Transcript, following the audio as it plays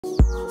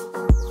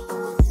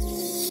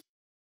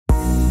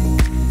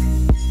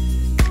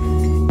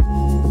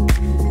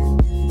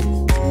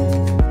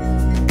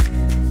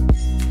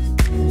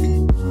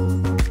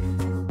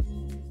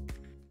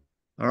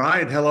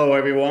right, hello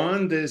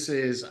everyone. This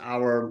is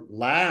our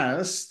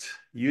last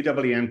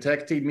UWM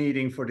Tech Team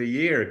meeting for the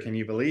year. Can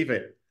you believe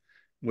it?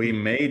 We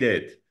made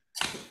it.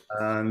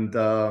 And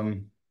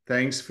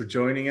thanks for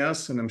joining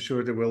us. And I'm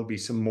sure there will be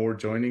some more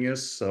joining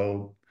us.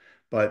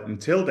 But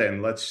until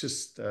then, let's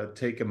just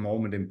take a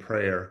moment in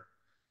prayer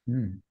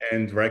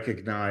and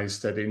recognize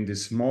that in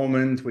this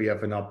moment, we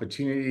have an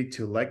opportunity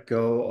to let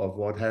go of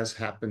what has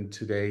happened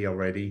today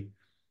already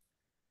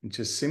and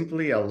just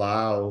simply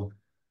allow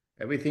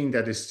everything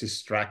that is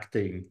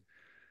distracting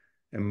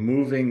and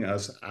moving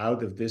us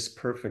out of this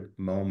perfect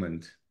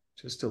moment,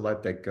 just to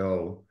let that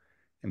go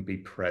and be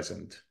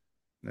present.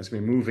 As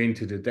we move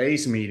into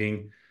today's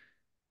meeting,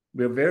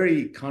 we're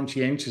very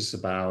conscientious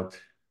about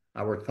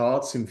our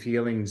thoughts and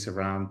feelings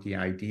around the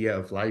idea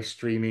of live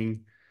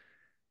streaming,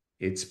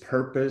 its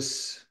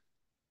purpose,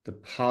 the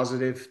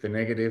positive, the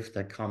negative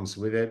that comes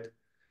with it.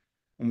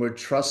 And we're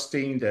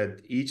trusting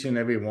that each and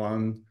every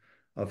one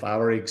of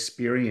our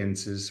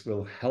experiences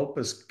will help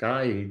us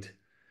guide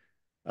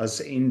us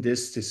in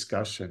this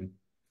discussion.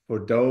 For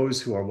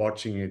those who are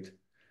watching it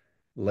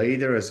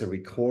later as a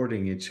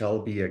recording, it shall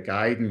be a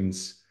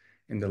guidance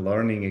in the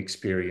learning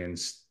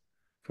experience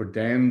for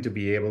them to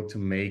be able to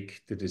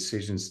make the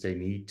decisions they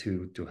need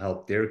to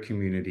help their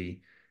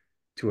community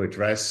to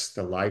address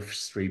the live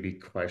streaming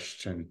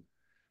question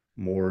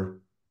more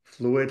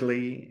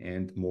fluidly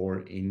and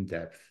more in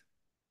depth.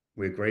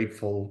 We're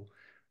grateful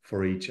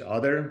for each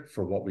other,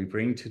 for what we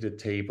bring to the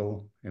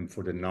table, and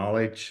for the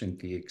knowledge and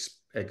the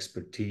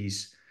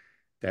expertise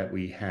that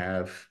we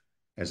have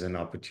as an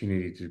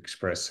opportunity to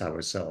express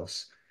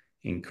ourselves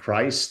in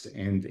Christ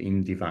and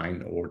in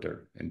divine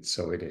order. And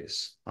so it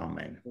is.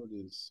 Amen. It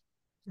is.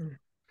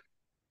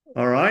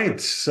 All right.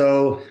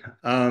 So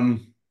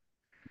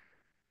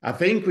I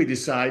think we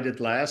decided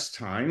last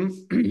time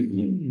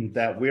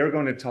that we're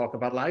going to talk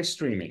about live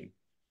streaming.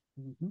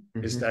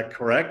 Is that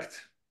correct?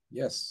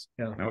 Yes.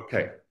 Yeah.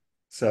 Okay.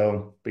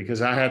 So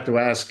because I had to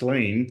ask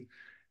Lane,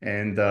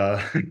 and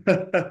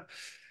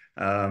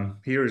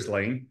here's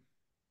Lane.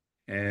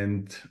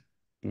 And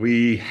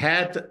we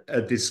had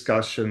a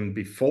discussion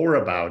before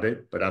about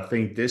it, but I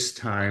think this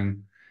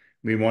time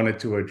we wanted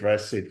to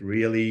address it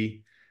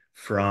really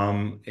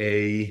from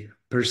a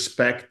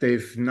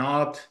perspective,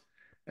 not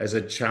as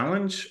a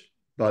challenge,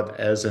 but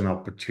as an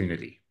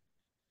opportunity.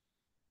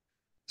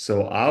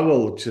 So I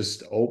will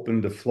just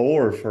open the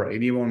floor for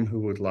anyone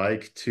who would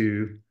like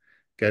to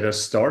get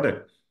us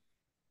started.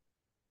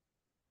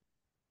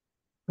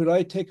 Could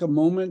I take a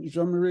moment,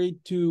 Jean-Marie,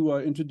 to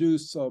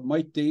introduce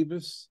Mike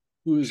Davis,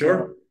 who is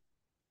Sure.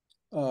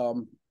 our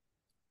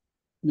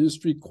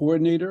ministry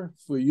coordinator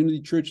for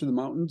Unity Church of the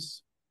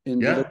Mountains in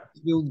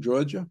Louisville,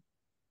 Georgia.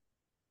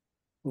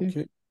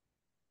 Okay.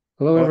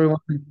 Hello, everyone.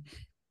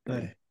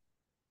 Hi.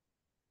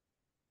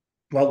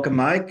 Welcome,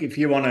 Mike. If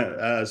you want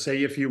to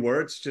say a few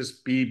words,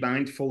 just be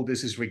mindful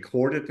this is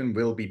recorded and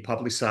will be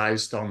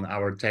publicized on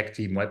our tech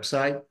team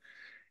website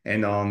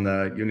and on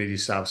Unity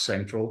South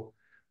Central.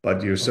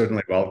 But you're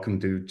certainly welcome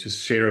to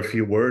just share a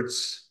few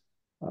words.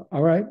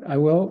 All right, I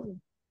will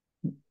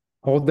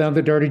hold down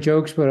the dirty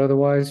jokes, but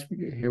otherwise,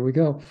 here we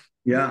go.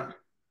 Yeah.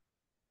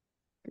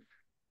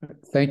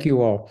 Thank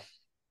you all.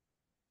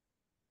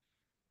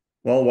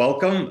 Well,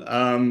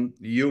 welcome.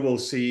 You will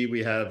see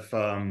we have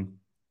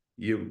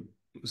you.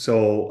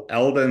 So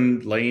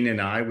Eldon, Lane,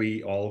 and I,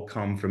 we all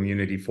come from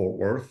Unity Fort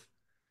Worth.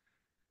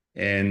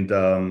 And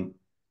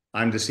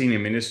I'm the senior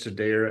minister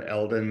there.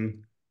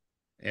 Eldon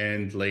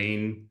and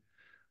Lane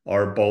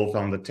are both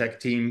on the tech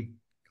team.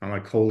 I'm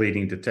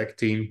co-leading the tech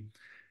team.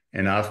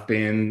 And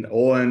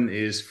Owen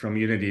is from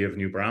Unity of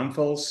New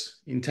Braunfels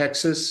in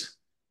Texas.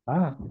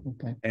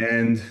 Okay.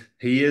 And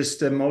he is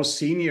the most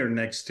senior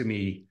next to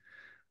me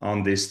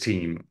on this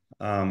team.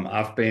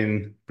 I've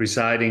been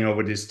presiding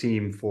over this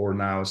team for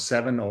now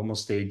 7,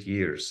 almost 8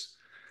 years.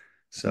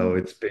 So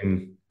it's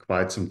been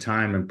quite some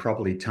time, and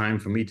probably time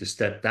for me to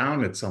step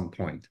down at some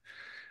point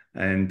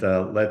and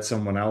let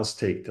someone else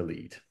take the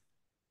lead.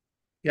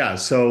 Yeah,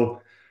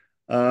 so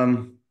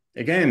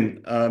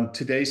again,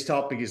 today's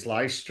topic is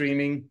live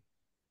streaming.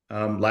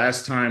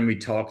 Last time we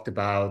talked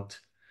about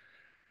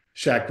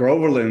Shaq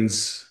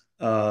Roverland's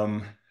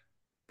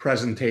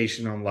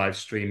presentation on live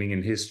streaming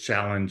and his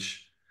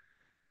challenge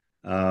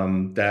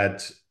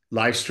that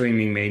live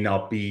streaming may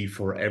not be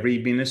for every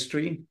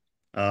ministry.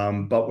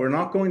 But we're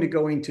not going to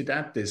go into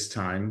that this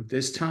time.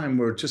 This time,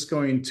 we're just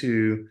going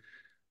to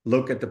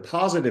look at the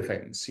positive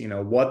ends. You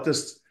know, what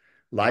does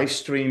live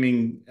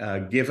streaming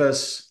give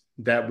us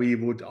that we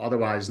would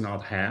otherwise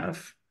not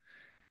have?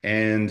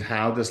 And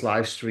how does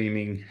live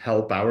streaming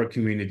help our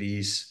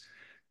communities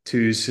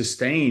to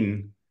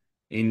sustain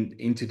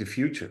into the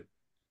future?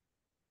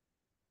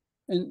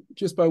 And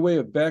just by way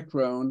of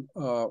background,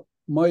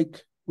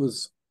 Mike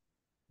was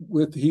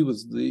he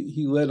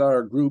led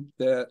our group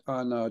that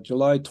on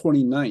July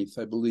 29th,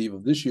 I believe,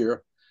 of this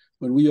year,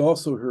 when we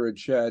also heard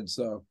Chad's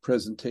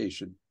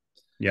presentation.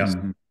 Yeah.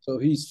 So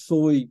he's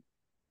fully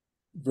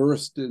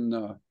versed in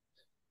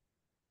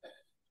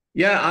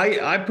Yeah,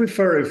 I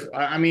prefer if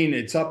I mean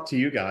it's up to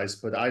you guys,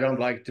 but I don't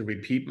like to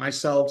repeat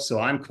myself, so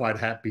I'm quite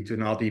happy to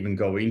not even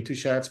go into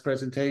Shad's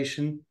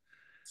presentation.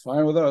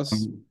 Fine with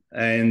us.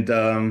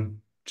 And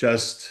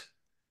just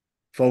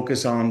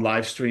focus on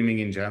live streaming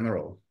in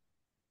general.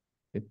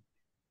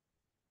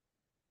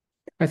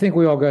 I think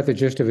we all got the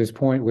gist of his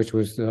point, which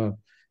was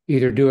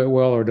either do it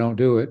well or don't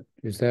do it.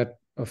 Is that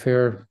a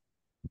fair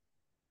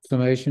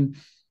summation?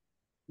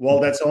 Well,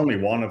 that's only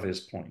one of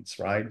his points,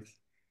 right?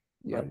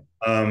 Yeah.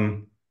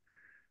 Um,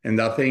 and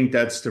I think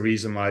that's the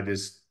reason why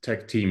this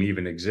tech team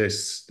even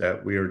exists,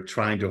 that we're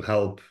trying to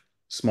help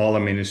smaller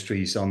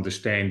ministries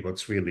understand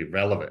what's really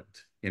relevant,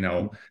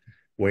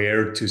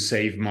 where to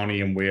save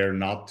money and where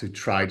not to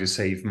try to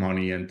save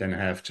money and then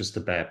have just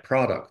a bad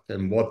product,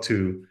 and what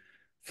to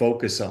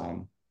focus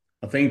on.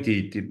 I think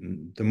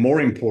the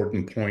more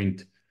important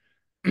point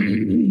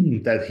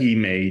that he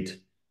made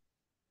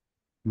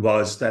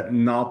was that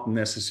not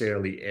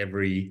necessarily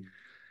every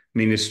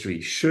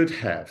ministry should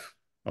have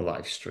a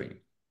live stream.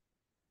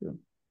 Yeah.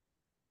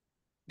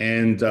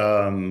 And,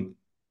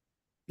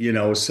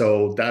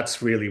 so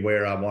that's really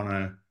where I want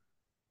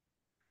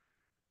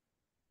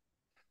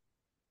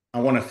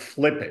to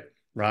flip it,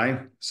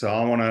 right? So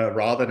I want to,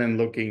 rather than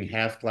looking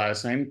half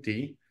glass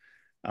empty,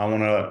 I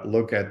want to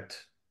look at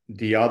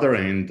the other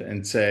end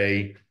and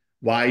say,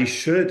 why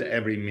should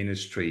every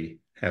ministry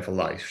have a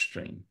live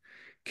stream?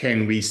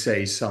 Can we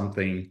say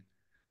something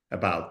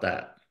about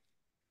that?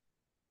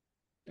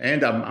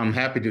 And I'm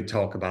happy to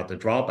talk about the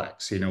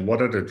drawbacks.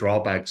 What are the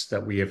drawbacks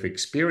that we have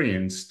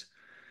experienced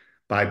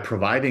by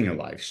providing a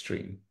live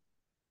stream?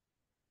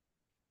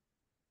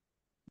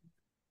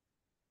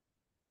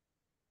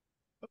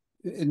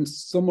 In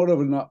somewhat of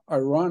an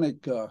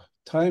ironic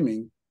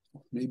timing,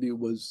 maybe it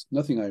was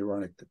nothing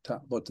ironic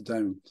about the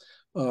timing.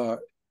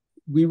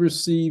 We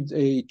received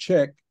a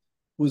check.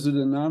 Was it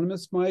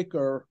anonymous, Mike,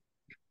 or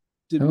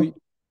did No. we?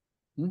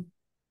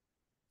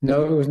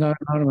 No, it was not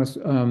anonymous.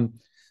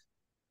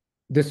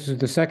 This is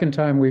the second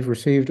time we've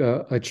received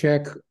a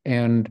check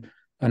and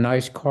a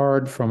nice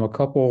card from a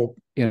couple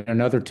in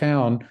another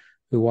town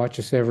who watch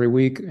us every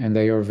week, and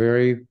they are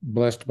very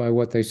blessed by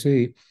what they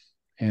see.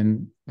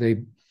 And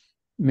they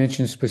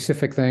mentioned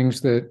specific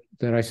things that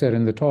I said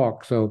in the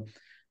talk. So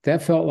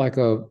that felt like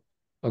a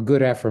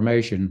good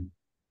affirmation.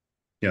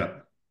 Yeah.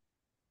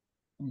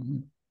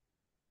 Mm-hmm.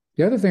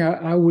 The other thing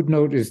I would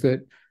note is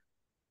that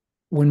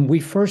when we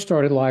first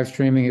started live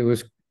streaming, it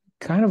was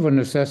kind of a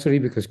necessity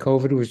because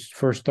COVID was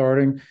first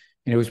starting,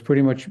 and it was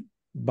pretty much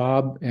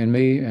Bob and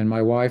me and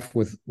my wife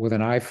with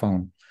an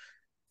iPhone.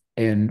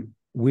 And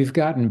we've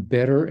gotten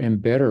better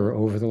and better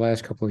over the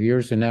last couple of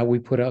years. And now we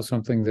put out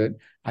something that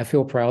I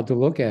feel proud to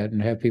look at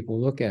and have people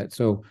look at.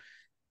 So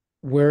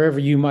wherever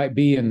you might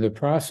be in the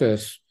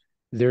process,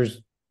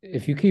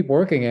 if you keep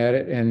working at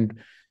it and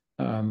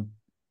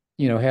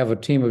have a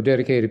team of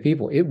dedicated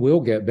people, it will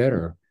get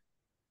better.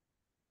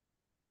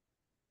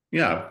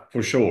 Yeah,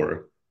 for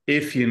sure.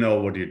 If you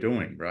know what you're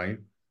doing, right?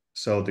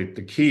 So the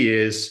key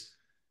is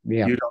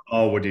you don't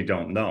know what you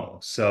don't know.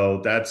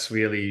 So that's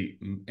really,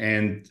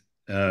 and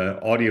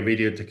audio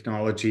video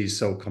technology is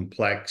so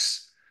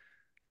complex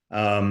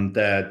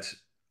that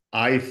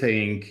I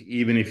think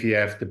even if you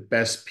have the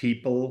best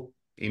people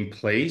in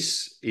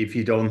place, if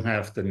you don't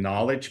have the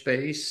knowledge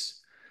base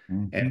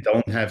and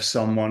don't have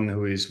someone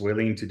who is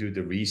willing to do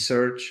the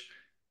research,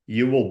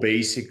 you will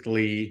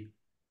basically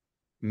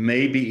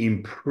maybe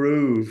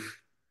improve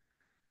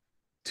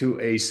to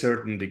a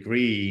certain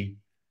degree.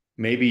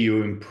 Maybe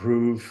you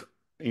improve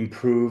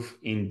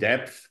in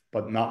depth,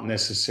 but not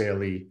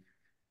necessarily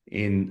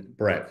in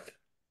breadth.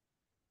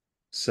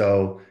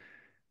 So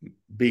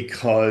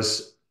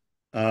because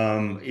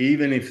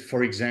even if,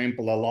 for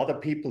example, a lot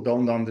of people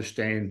don't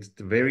understand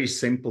the very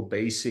simple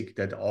basic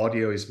that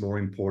audio is more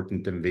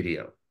important than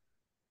video.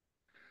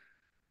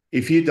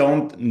 If you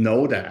don't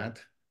know that,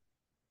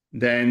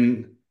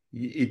 then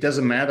it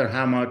doesn't matter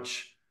how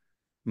much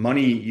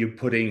money you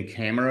put in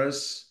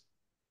cameras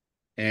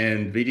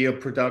and video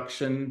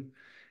production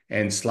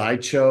and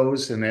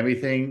slideshows and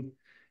everything.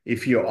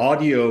 If your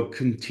audio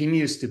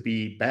continues to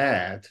be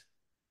bad,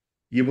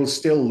 you will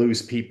still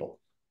lose people.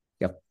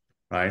 Yep.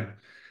 Right.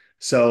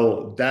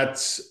 So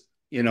that's,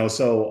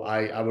 so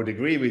I would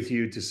agree with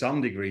you to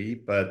some degree,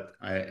 but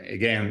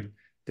again,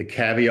 the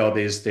caveat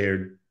is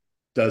there,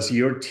 does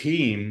your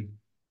team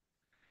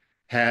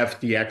have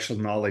the actual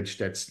knowledge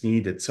that's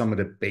needed, some of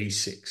the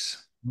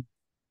basics?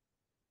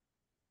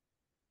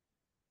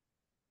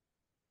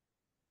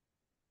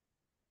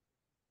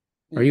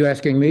 Are you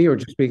asking me or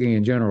just speaking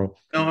in general?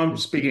 No, I'm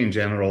speaking in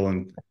general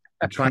and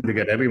I'm trying to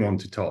get everyone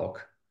to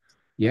talk.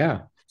 Yeah.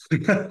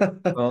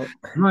 Well,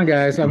 come on,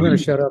 guys. I'm going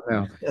to shut up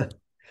now.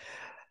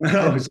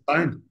 No, it's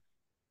fine.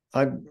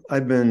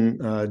 I've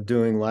been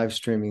doing live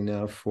streaming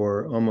now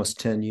for almost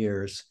 10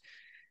 years.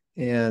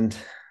 And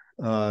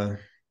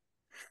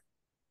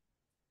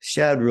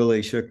Shad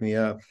really shook me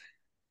up.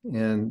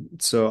 And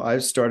so I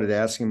started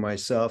asking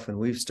myself, and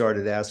we've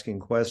started asking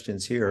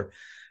questions here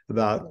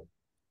about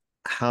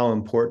how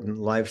important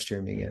live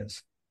streaming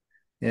is.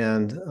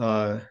 And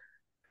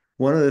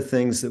one of the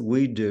things that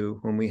we do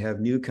when we have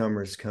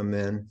newcomers come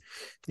in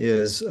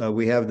is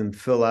we have them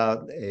fill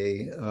out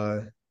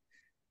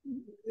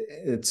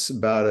it's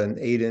about an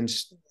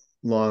 8-inch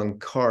long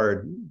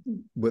card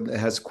that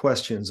has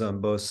questions on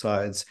both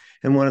sides.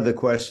 And one of the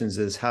questions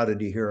is, how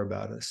did you hear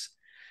about us?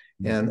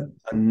 And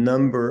a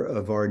number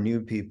of our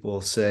new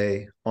people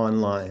say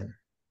online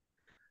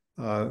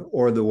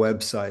or the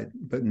website,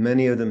 but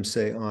many of them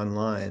say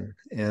online.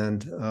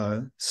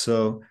 And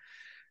so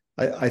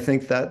I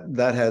think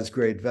that has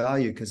great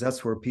value, because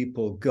that's where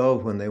people go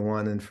when they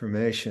want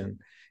information,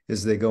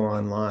 is they go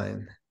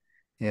online.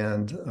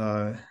 And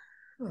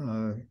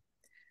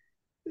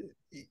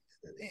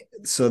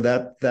so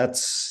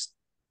that's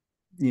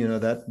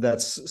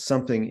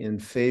something in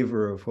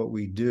favor of what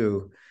we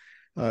do.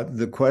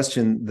 The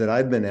question that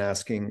I've been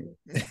asking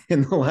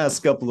in the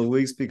last couple of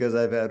weeks, because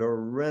I've had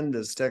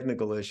horrendous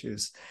technical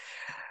issues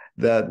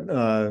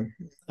that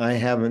I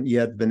haven't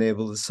yet been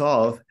able to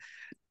solve,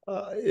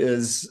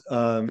 is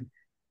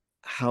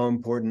how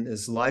important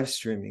is live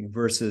streaming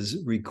versus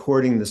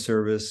recording the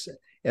service,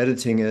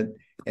 editing it,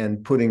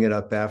 and putting it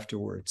up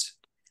afterwards.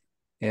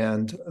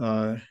 And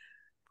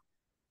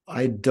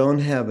I don't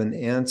have an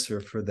answer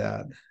for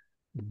that,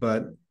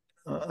 but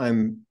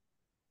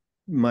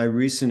my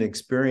recent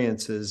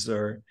experiences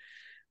are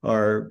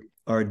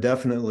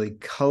definitely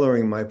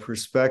coloring my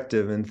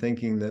perspective and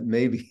thinking that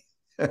maybe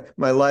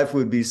my life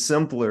would be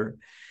simpler,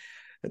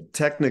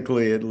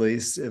 technically at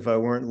least, if I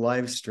weren't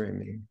live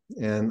streaming.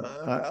 And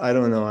I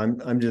don't know.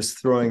 I'm just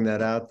throwing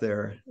that out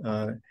there,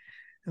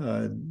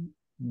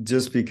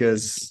 just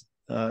because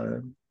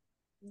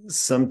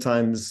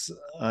sometimes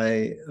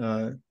I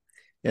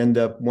end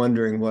up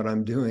wondering what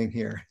I'm doing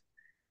here.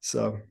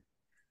 So,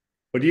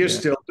 but you're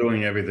still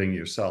doing everything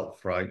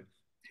yourself, right?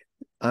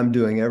 I'm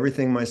doing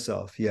everything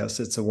myself. Yes,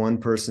 it's a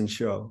one-person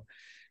show.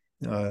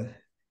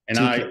 And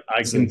I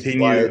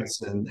continue,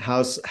 and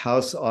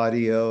house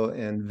audio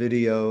and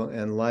video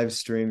and live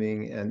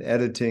streaming and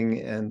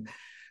editing and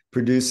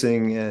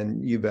producing,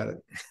 and you bet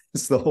it.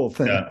 It's the whole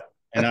thing. Yeah.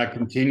 And I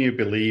continue to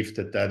believe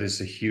that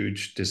is a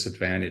huge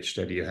disadvantage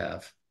that you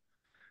have.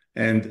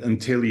 And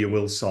until you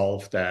will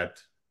solve that,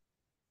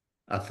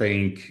 I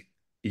think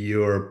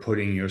you're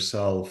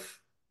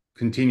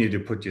continue to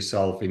put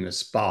yourself in a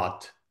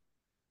spot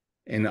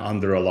and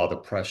under a lot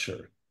of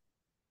pressure,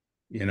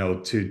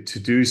 to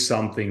do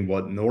something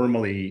what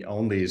normally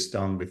only is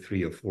done with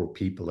 3 or 4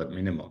 people at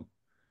minimum.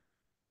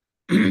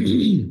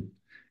 And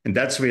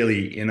that's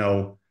really,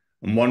 I'm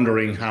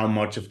wondering how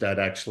much of that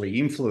actually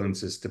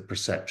influences the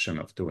perception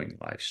of doing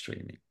live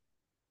streaming.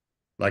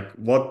 Like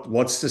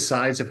what's the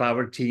size of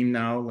our team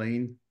now,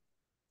 Lane?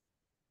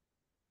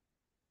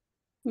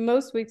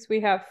 Most weeks we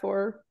have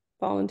 4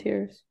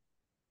 volunteers.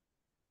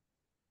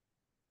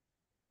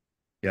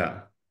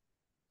 Yeah.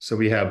 So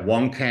we have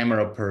 1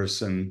 camera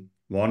person,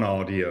 1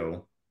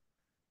 audio,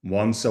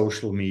 1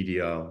 social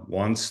media,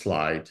 1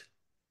 slide,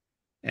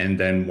 and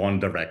then 1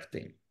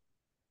 directing.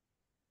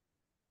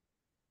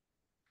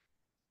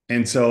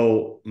 And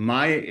so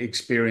my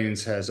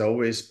experience has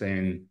always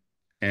been,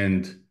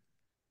 and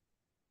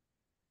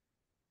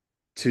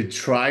to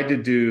try to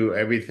do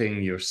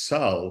everything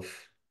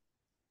yourself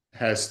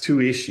has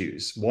 2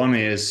 issues. One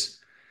is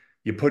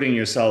you're putting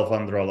yourself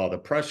under a lot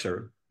of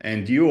pressure,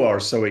 and you are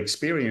so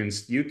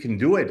experienced, you can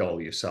do it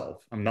all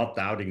yourself. I'm not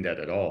doubting that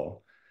at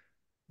all,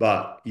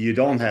 but you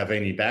don't have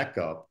any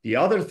backup. The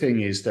other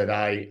thing is that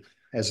I,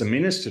 as a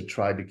minister,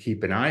 try to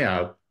keep an eye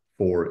out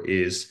for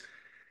is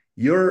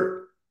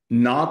you're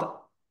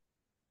not,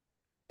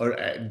 or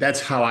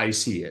that's how I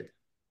see it.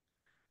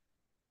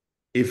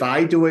 If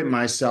I do it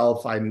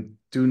myself, I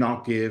do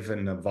not give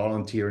a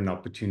volunteer an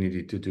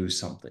opportunity to do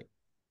something.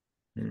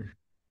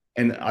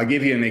 And I'll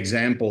give you an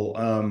example.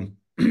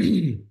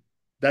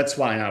 That's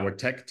why our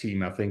tech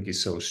team, I think,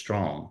 is so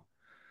strong,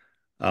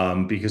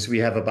 because we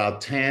have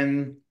about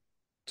 10,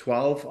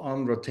 12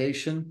 on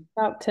rotation.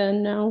 About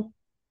 10 now.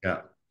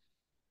 Yeah.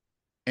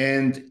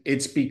 And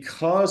it's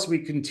because we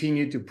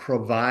continue to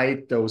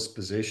provide those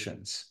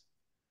positions.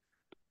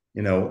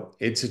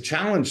 It's a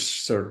challenge,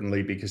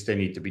 certainly, because they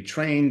need to be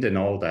trained and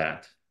all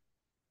that.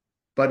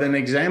 But an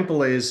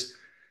example is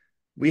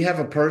we have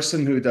a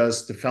person who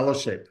does the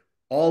fellowship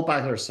all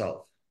by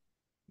herself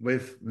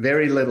with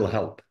very little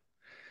help.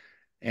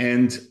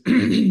 And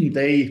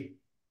they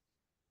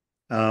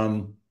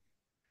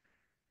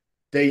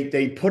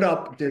put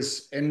up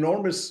this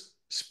enormous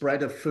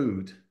spread of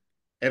food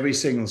every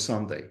single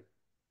Sunday,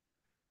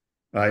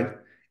 right?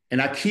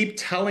 And I keep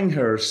telling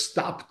her,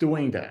 stop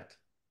doing that.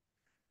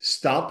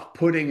 Stop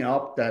putting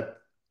up that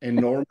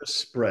enormous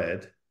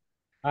spread.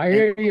 I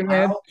hear you,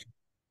 man.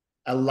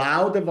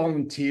 Allow the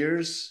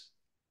volunteers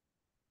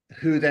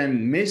who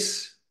then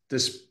miss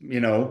this,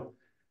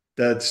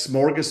 the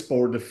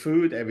smorgasbord of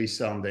food every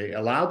Sunday,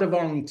 allow the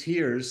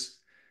volunteers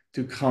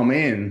to come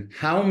in.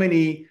 How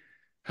many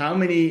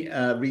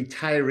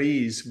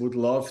retirees would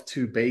love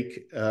to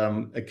bake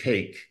a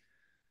cake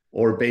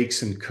or bake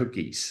some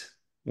cookies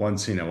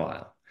once in a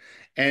while?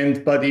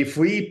 But if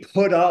we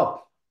put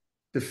up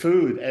the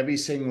food every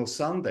single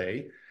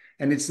Sunday,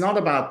 And it's not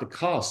about the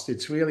cost.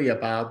 It's really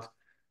about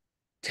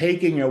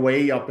taking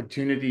away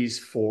opportunities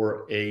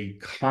for a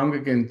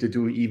congregant to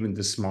do even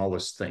the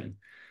smallest thing.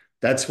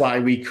 That's why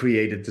we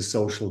created the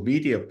social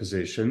media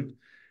position,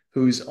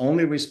 whose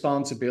only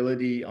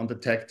responsibility on the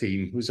tech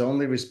team, whose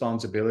only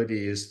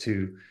responsibility is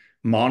to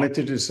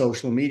monitor the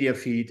social media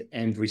feed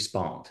and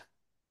respond.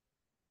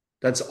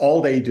 That's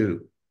all they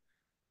do.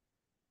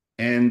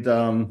 And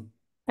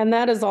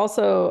that is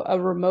also a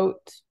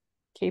remote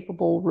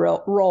capable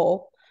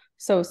role.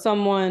 So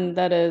someone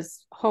that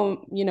is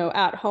home,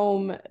 at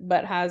home,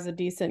 but has a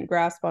decent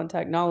grasp on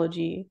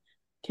technology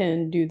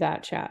can do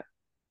that chat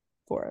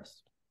for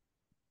us.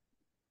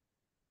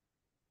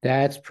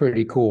 That's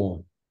pretty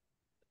cool.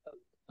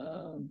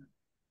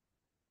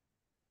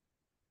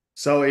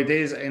 So it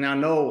is, and I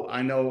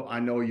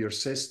know your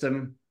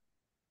system,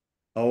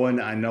 Owen.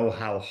 I know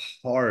how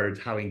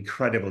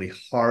incredibly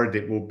hard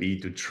it will be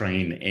to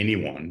train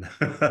anyone.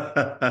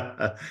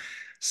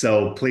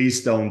 So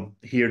please don't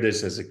hear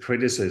this as a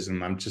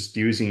criticism. I'm just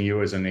using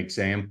you as an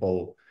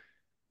example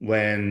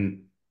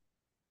when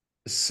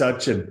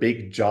such a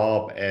big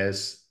job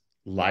as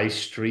live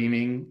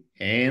streaming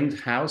and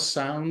house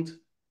sound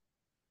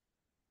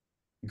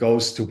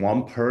goes to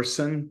one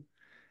person.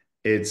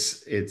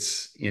 It's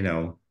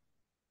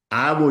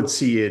I would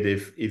see it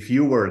if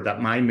you were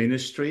that my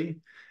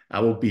ministry, I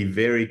would be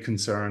very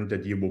concerned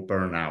that you will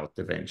burn out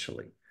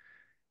eventually.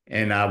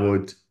 And I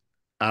would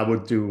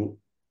do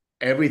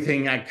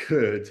everything I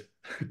could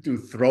to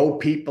throw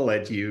people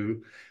at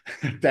you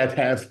that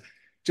have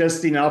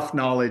just enough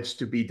knowledge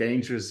to be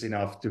dangerous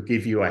enough to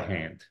give you a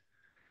hand.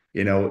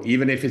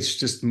 Even if it's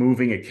just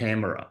moving a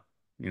camera.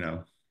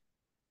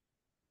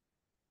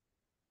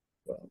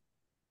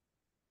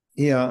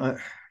 Yeah,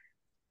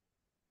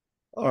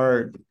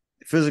 our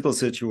physical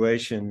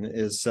situation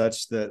is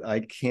such that I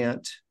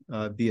can't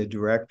be a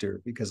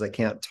director because I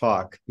can't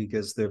talk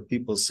because there are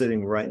people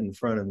sitting right in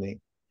front of me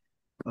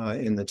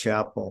in the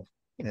chapel,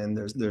 and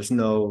there's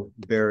no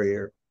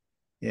barrier,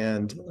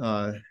 and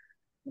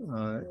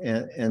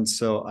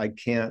so I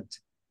can't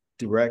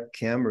direct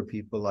camera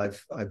people.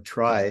 I've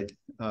tried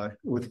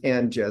with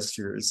hand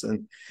gestures,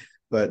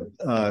 but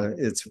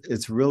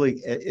it's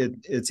really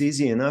it's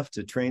easy enough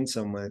to train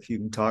someone if you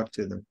can talk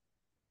to them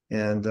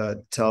and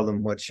tell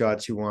them what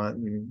shots you want,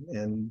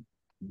 and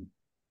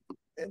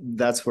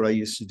that's what I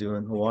used to do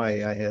in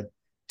Hawaii. I had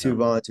 2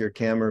 volunteer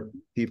camera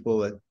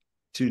people at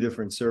 2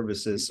 different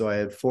services, so I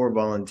had 4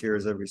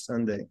 volunteers every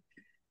Sunday.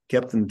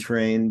 Kept them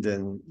trained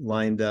and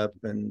lined up,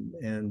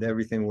 and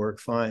everything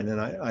worked fine.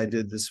 And I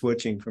did the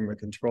switching from a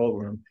control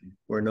room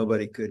where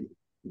nobody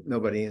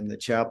in the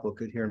chapel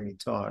could hear me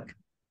talk.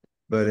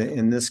 But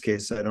in this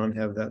case, I don't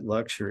have that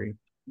luxury,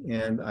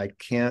 and I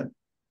can't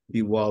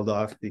be walled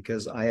off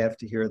because I have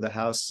to hear the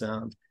house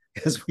sound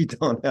because we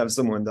don't have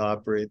someone to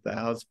operate the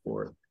house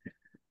for.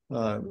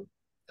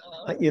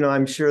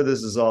 I'm sure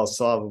this is all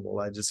solvable.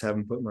 I just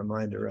haven't put my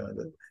mind around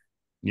it.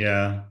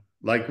 Yeah.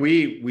 Like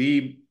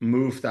we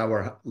moved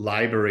our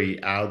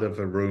library out of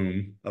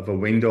a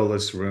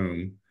windowless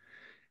room,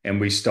 and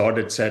we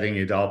started setting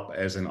it up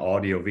as an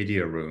audio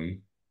video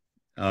room.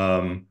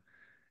 And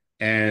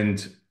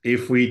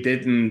if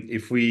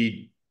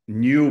we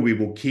knew we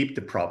will keep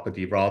the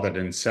property rather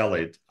than sell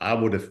it, I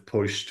would have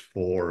pushed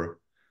for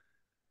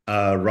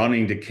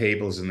running the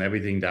cables and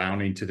everything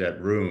down into that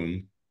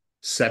room,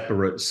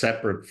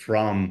 separate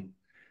from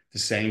the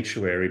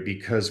sanctuary,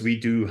 because we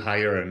do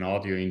hire an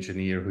audio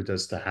engineer who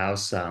does the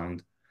house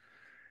sound.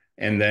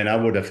 And then I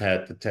would have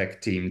had the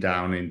tech team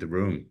down in the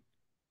room,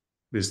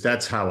 because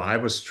that's how I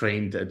was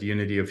trained at the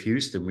Unity of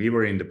Houston. We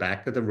were in the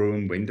back of the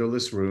room,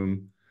 windowless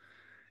room,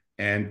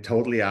 and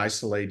totally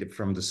isolated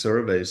from the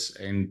service.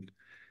 And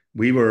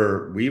we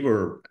were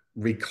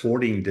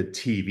recording the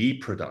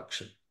TV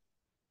production.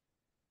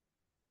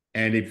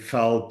 And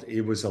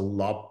it was a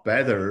lot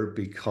better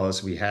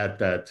because we had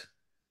that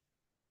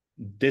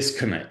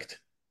disconnect.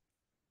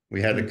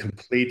 We had a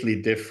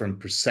completely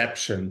different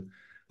perception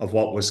of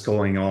what was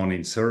going on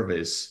in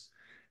service,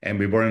 and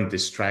we weren't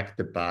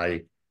distracted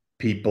by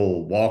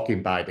people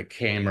walking by the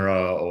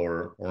camera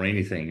or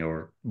anything,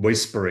 or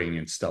whispering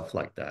and stuff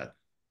like that.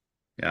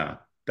 Yeah,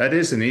 that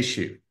is an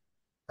issue.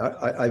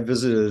 I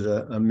visited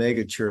a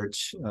mega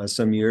church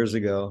some years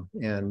ago,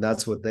 and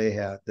that's what they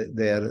had.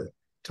 They had a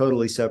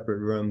totally separate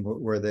room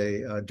where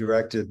they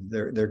directed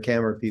their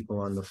camera people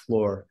on the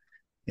floor.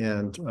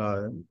 And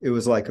it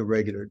was like a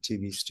regular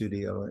TV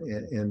studio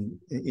in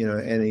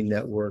any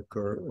network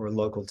or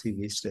local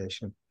TV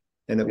station,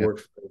 and it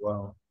worked very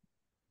well.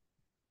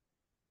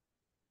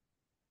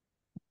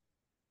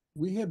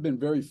 We have been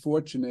very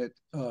fortunate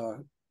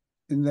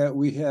in that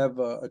we have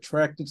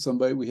attracted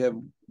somebody. We have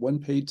 1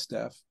 paid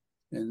staff,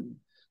 and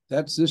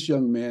that's this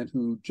young man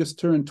who just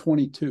turned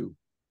 22,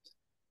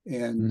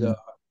 and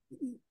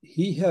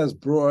he has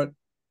brought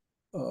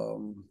a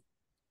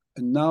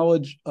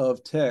knowledge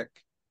of tech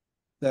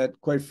that,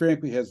 quite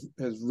frankly, has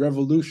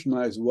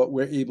revolutionized what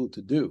we're able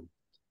to do.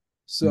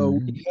 So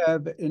we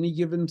have any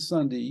given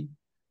Sunday,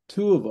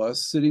 2 of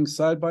us sitting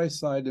side by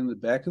side in the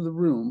back of the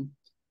room,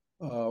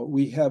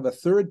 We have a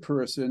third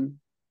person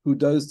who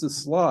does the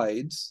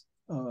slides,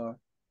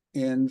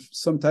 and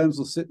sometimes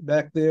we'll sit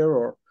back there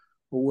or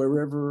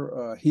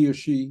wherever he or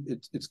she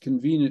it's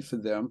convenient for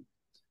them.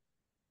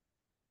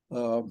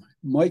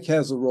 Mike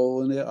has a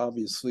role in it,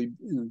 obviously,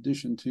 in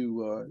addition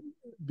to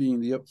being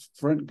the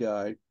upfront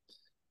guy.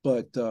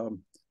 But the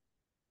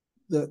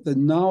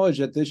knowledge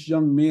that this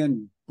young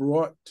man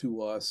brought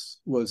to us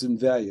was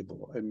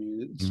invaluable. I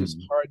mean, it's just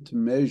hard to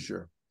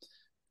measure.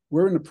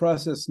 We're in the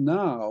process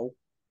now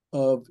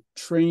of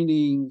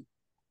training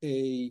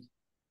I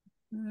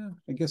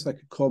guess I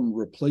could call them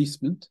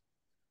replacement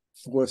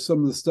for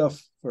some of the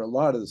stuff, for a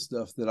lot of the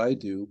stuff that I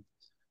do.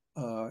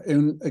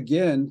 And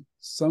again,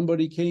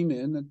 somebody came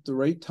in at the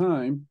right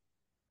time,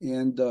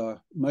 and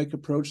Mike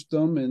approached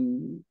them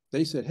and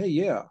they said, hey,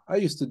 yeah, I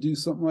used to do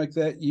something like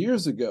that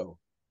years ago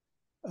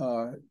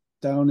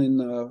down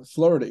in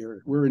Florida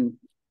area. We're in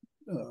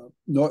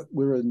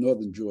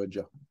northern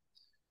Georgia,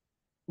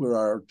 where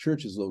our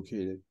church is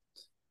located.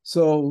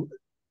 So,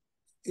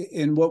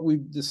 and what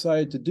we've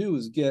decided to do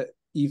is get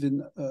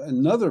even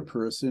another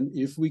person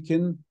if we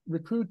can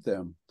recruit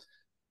them.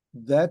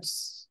 That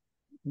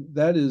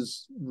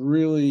is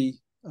really,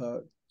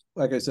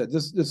 like I said,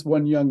 this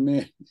one young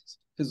man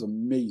is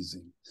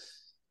amazing.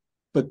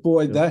 But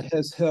boy, that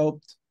has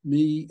helped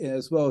me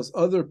as well as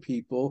other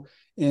people.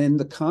 And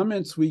the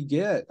comments we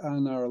get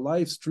on our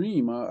live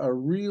stream are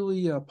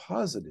really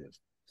positive.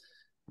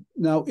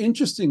 Now,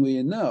 interestingly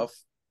enough,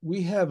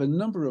 we have a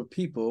number of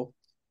people,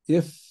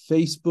 if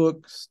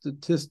Facebook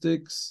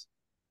statistics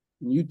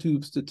and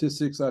YouTube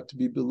statistics are to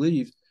be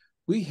believed,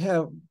 we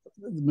have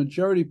the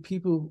majority of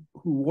people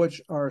who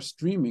watch our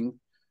streaming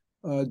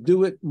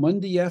do it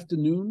Monday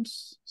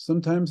afternoons,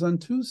 sometimes on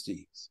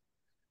Tuesdays,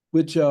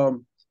 which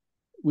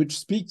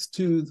speaks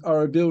to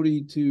our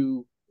ability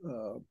to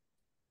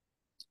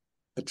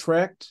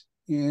attract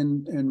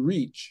and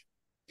reach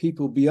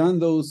people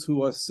beyond those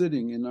who are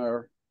sitting in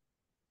our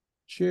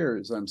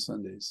chairs on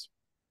Sundays.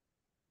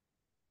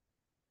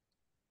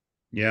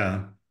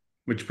 Yeah,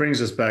 which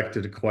brings us back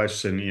to the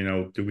question,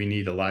 do we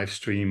need a live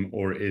stream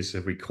or is a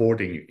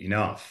recording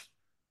enough?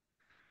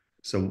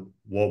 So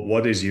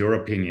what is your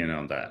opinion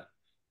on that?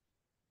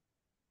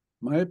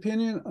 My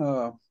opinion,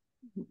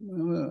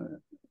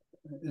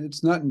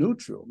 it's not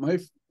neutral. My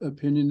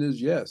opinion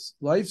is yes.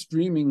 Live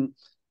streaming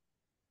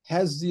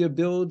has the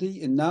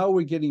ability, and now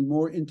we're getting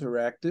more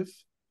interactive.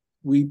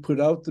 We put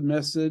out the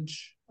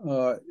message.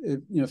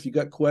 If you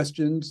got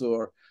questions,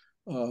 or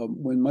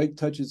when Mike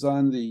touches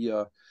on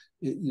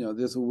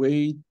there's a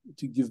way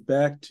to give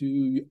back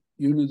to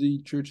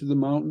Unity Church of the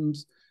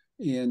Mountains,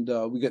 and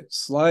we got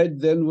slide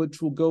then,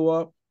 which will go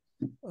up.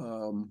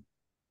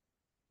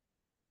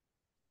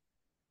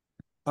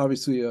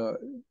 Obviously,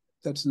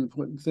 that's an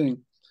important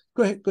thing.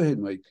 Go ahead,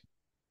 Mike.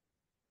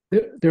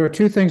 There are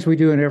two things we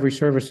do in every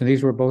service, and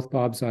these were both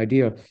Bob's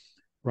idea.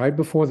 Right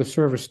before the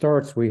service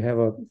starts, we have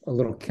a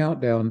little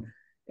countdown,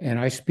 and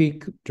I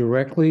speak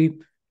directly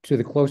to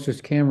the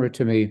closest camera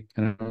to me.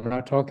 And I'm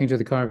not talking to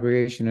the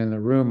congregation in the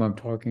room. I'm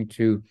talking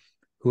to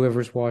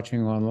whoever's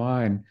watching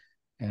online.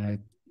 And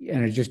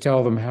I just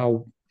tell them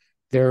how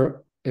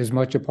they're as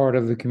much a part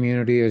of the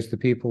community as the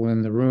people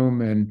in the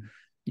room. And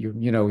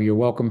you're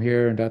welcome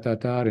here and ...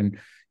 And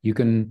you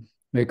can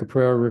make a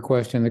prayer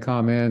request in the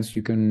comments.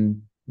 You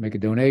can make a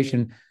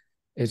donation,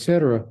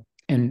 etc.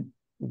 And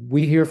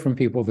we hear from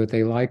people that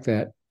they like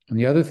that. And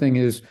the other thing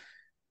is,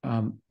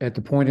 at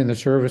the point in the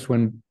service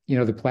when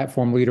the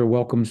platform leader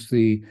welcomes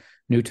the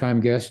new time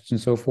guests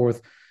and so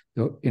forth,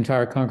 the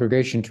entire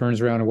congregation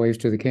turns around and waves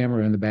to the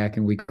camera in the back,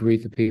 and we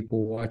greet the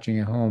people watching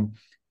at home,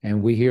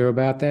 and we hear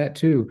about that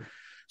too.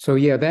 So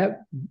yeah,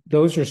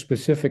 those are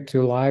specific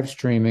to live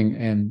streaming,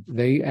 and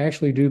they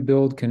actually do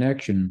build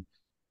connection.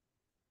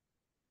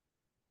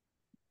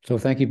 So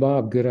thank you,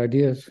 Bob. Good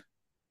ideas.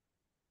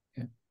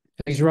 Yeah.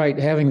 He's right.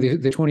 Having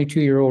the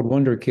 22-year-old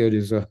wonder kid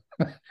is a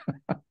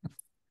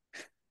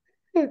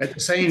At the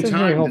same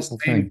time,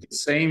 the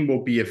same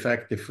will be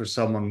effective for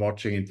someone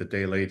watching it the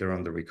day later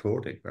on the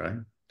recording, right?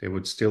 They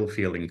would still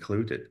feel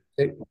included.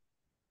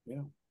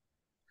 Yeah.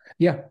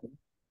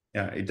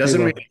 It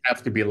doesn't really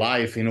have to be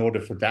live in order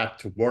for that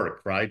to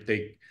work, right?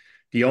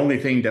 The only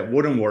thing that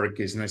wouldn't work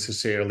is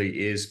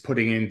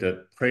putting in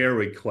the prayer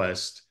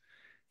request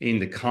in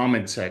the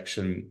comment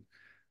section.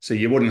 So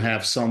you wouldn't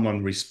have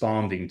someone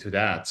responding to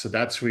that. So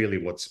that's really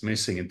what's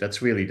missing. And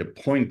that's really the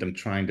point I'm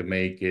trying to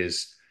make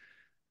is,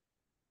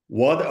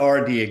 what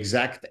are the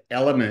exact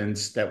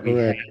elements that we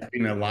have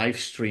in a live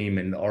stream,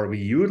 and are we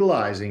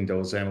utilizing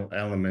those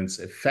elements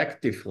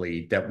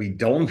effectively that we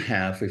don't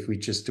have if we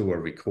just do a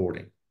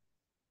recording?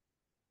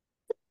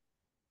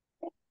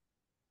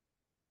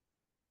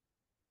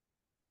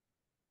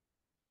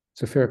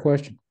 It's a fair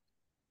question.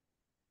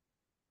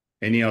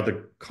 Any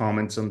other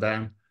comments on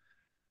that?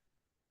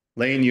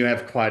 Lane, you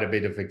have quite a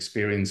bit of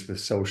experience with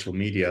social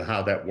media,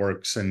 how that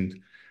works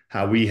and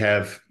how we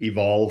have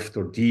evolved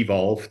or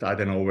devolved. I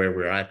don't know where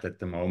we're at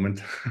the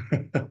moment.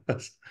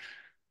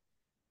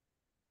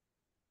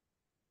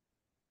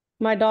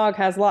 My dog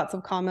has lots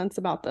of comments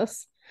about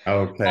this.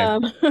 Okay.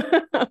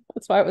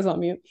 That's why I was on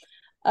mute.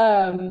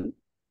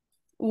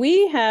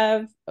 We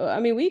have, I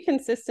mean, we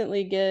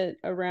consistently get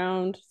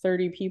around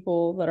 30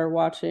 people that are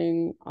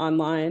watching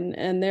online,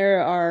 and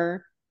there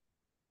are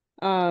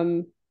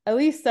at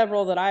least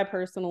several that I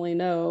personally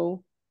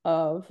know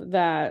of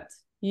that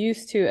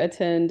used to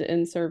attend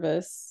in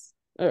service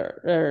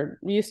or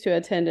used to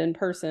attend in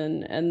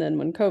person. And then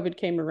when COVID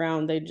came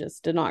around, they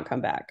just did not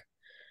come back.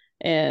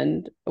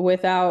 And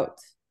without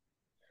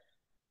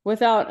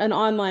an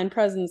online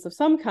presence of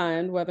some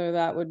kind, whether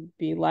that would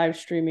be live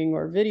streaming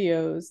or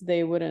videos,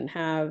 they wouldn't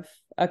have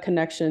a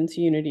connection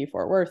to Unity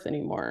Fort Worth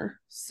anymore.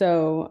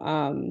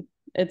 So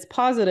it's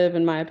positive,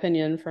 in my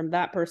opinion, from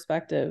that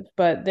perspective.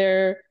 But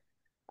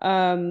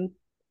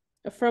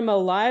from a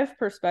live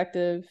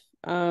perspective,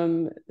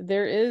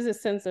 there is a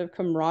sense of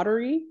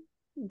camaraderie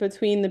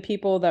between the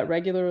people that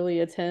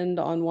regularly attend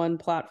on one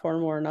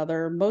platform or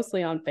another,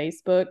 mostly on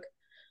Facebook.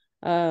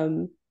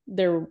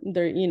 They're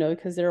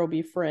because there will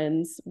be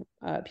friends,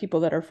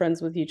 people that are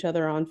friends with each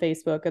other on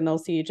Facebook, and they'll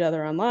see each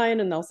other online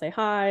and they'll say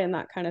hi and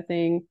that kind of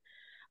thing.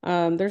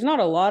 There's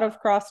not a lot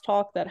of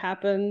crosstalk that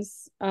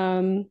happens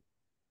in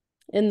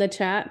the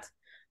chat,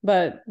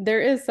 but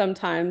there is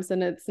sometimes,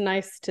 and it's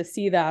nice to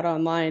see that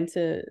online,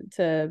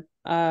 to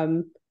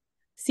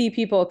see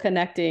people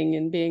connecting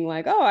and being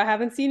like, oh, I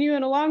haven't seen you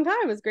in a long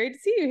time, it's great to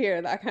see you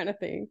here, that kind of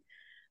thing.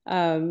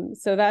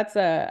 So that's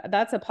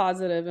a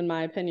positive, in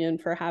my opinion,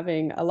 for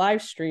having a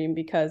live stream,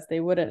 because they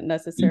wouldn't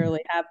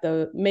necessarily have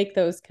make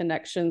those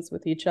connections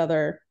with each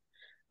other,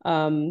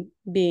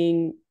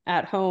 being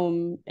at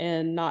home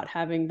and not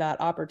having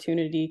that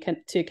opportunity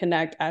to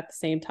connect at the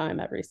same time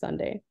every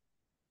Sunday.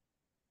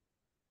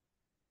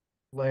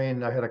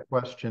 Lane, I had a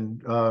question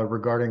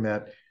regarding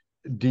that.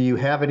 Do you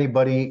have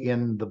anybody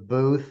in the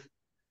booth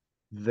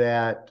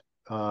that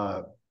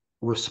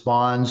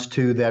responds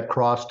to that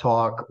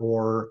crosstalk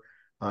or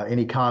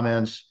any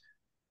comments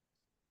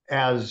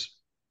as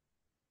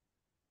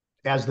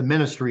the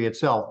ministry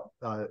itself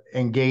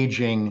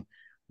engaging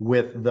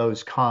with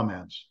those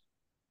comments?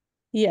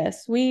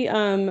 Yes, we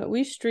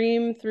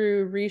stream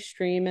through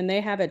Restream, and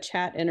they have a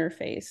chat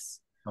interface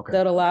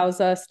that allows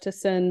us to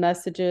send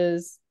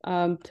messages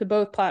to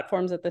both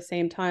platforms at the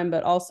same time,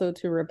 but also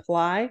to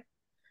reply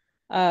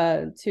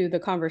to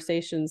the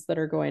conversations that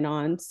are going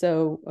on.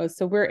 So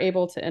we're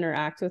able to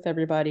interact with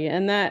everybody,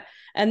 and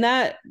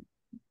that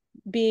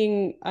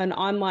being an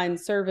online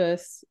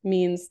service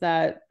means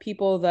that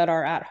people that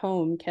are at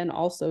home can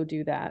also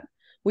do that.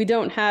 We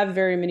don't have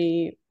very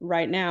many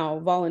right now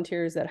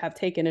volunteers that have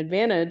taken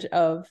advantage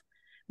of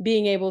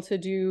being able to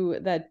do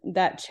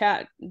that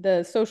chat,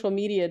 the social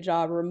media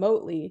job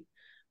remotely,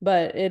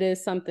 but it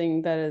is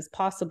something that is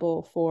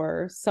possible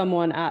for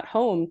someone at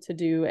home to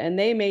do. And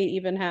they may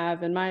even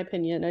have, in my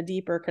opinion, a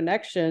deeper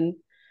connection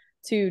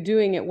to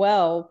doing it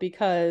well,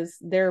 because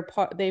they've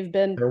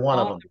been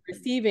on the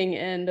receiving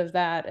end of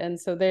that, and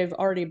so they've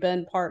already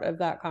been part of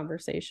that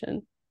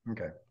conversation.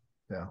 Okay,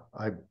 yeah,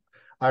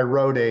 I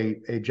wrote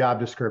a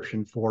job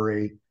description for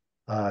a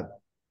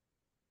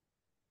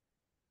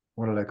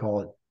what did I call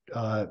it?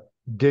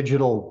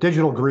 Digital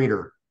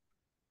greeter,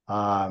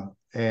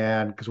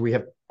 and because we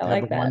have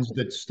the ones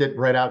that sit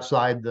right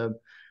outside the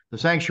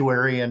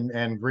sanctuary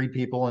and greet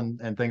people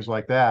and things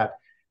like that.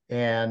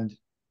 And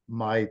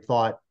my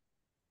thought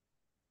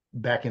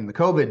back in the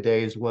COVID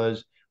days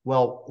was,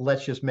 well,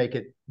 let's just make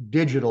it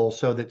digital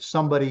so that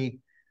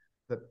somebody,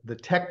 the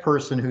tech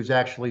person who's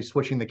actually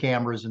switching the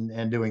cameras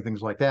and doing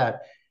things like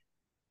that,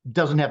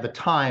 doesn't have the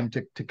time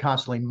to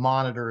constantly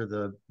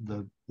monitor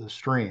the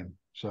stream.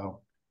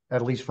 So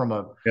at least from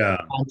a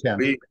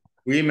content.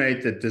 We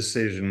made the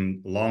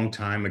decision a long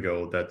time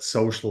ago that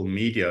social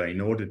media,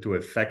 in order to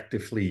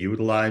effectively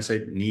utilize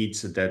it,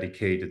 needs a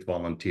dedicated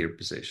volunteer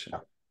position.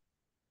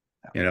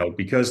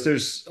 Because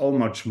there's so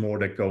much more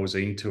that goes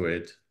into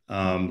it.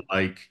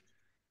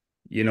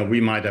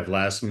 We might have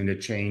last minute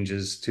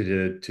changes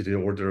to the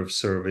order of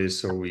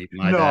service, or we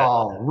might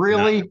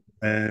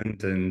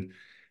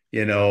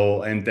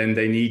and then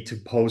they need to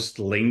post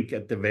link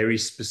at the very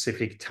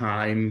specific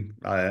time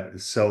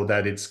so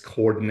that it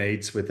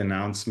coordinates with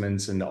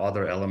announcements and the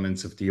other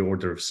elements of the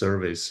order of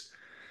service.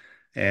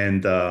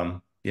 And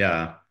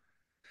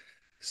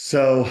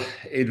so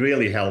it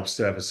really helps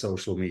to have a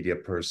social media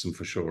person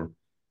for sure.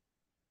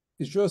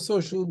 Is your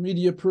social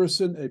media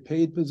person a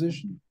paid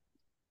position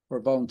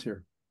or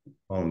volunteer?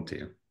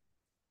 Volunteer.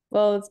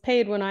 Well, it's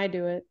paid when I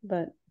do it,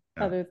 but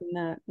other than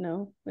that,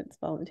 no, it's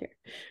volunteer.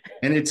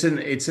 And it's an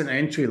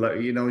entry,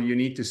 you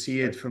need to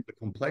see it from the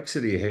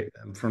complexity.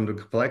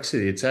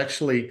 It's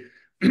actually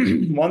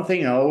one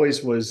thing I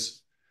always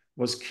was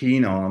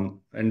keen on,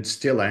 and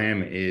still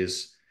am,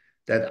 is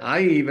that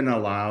I even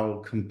allow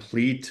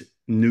complete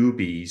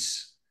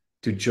newbies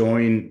to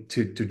join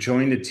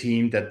the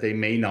team that they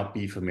may not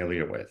be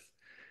familiar with.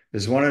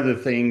 There's one of the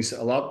things,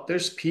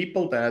 there's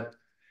people that,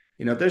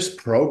 there's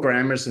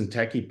programmers and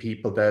techie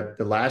people that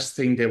the last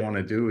thing they want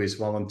to do is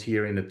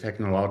volunteer in a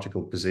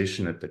technological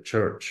position at the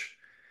church,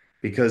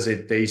 because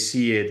they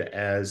see it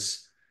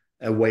as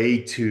a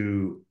way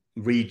to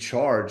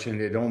recharge,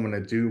 and they don't want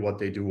to do what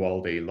they do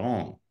all day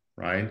long,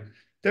 right?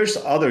 There's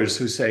others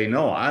who say,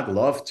 no, I'd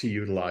love to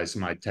utilize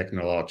my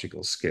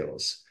technological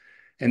skills.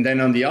 And then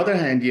on the other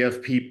hand, you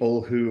have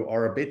people who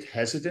are a bit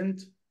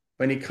hesitant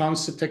when it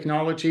comes to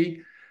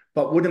technology,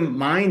 but wouldn't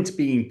mind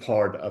being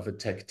part of a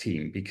tech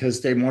team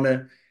because they want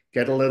to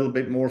get a little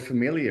bit more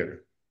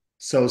familiar.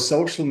 So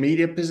social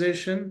media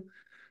position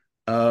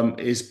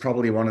is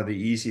probably one of the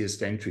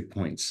easiest entry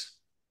points.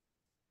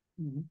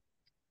 Mm-hmm.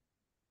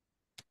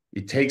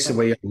 It takes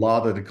away a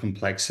lot of the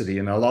complexity,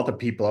 and a lot of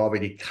people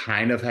already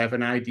kind of have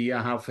an idea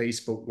how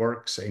Facebook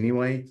works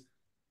anyway.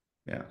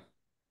 Yeah.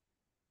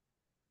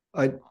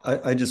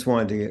 I just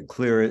wanted to get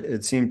clear.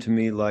 It seemed to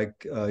me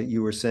like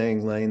you were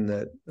saying, Lane,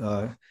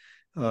 that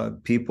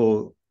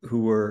people who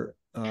were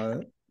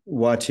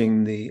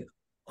watching the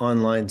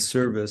online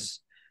service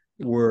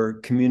were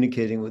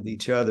communicating with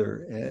each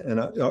other. And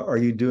are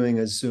you doing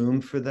a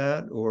Zoom for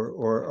that,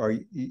 or are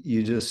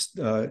you just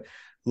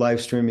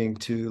live streaming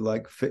to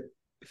like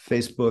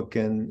Facebook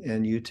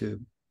and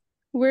YouTube?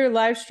 We're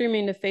live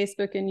streaming to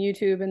Facebook and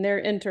YouTube, and they're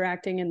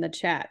interacting in the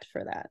chat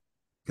for that.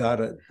 Got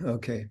it.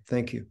 Okay,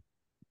 thank you.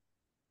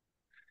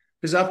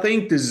 Because I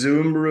think the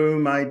Zoom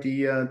room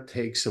idea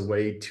takes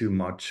away too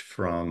much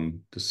from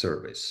the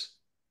service.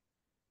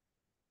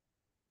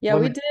 Yeah,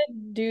 we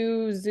did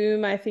do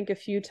Zoom, I think, a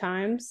few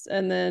times,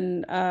 and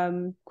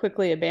then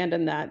quickly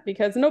abandoned that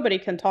because nobody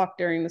can talk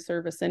during the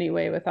service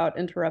anyway without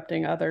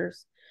interrupting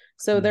others.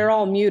 So they're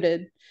all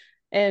muted,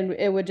 and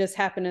it would just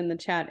happen in the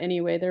chat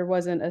anyway. There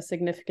wasn't a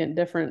significant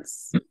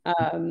difference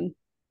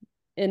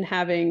in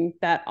having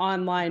that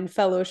online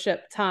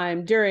fellowship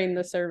time during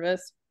the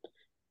service.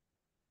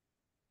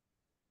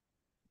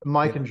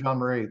 Mike and Jean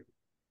Marie,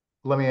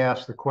 let me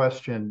ask the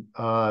question.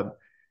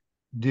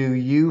 Do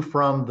you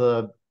from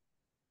the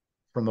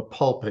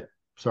pulpit,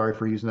 sorry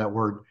for using that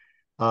word,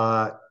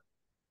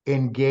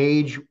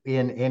 engage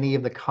in any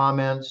of the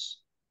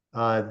comments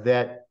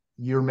that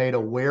you're made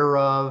aware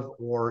of,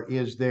 or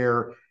is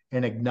there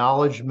an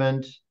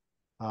acknowledgement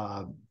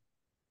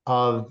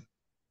of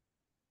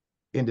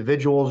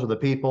individuals or the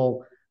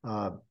people?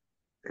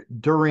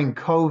 During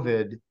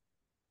COVID,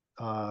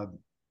 I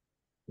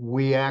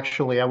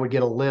would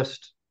get a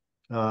list.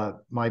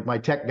 My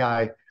tech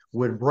guy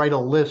would write a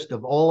list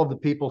of all of the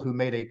people who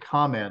made a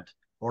comment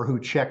or who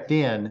checked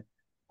in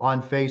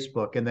on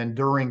Facebook. And then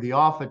during the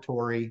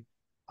offertory,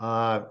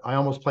 I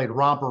almost played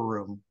romper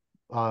room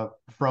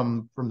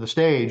from the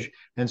stage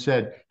and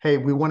said, hey,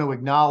 we want to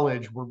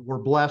acknowledge, we're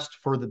blessed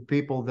for the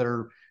people that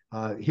are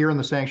here in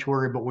the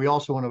sanctuary, but we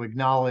also want to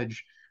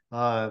acknowledge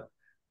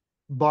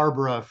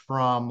Barbara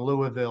from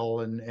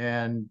Louisville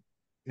and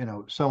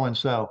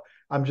so-and-so.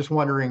 I'm just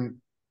wondering,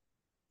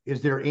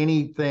 is there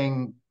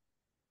anything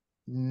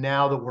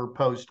now that we're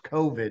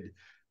post-COVID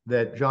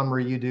that Jean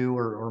Marie you do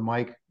or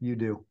Mike you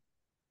do?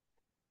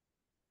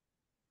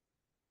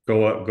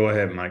 Go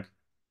ahead, Mike.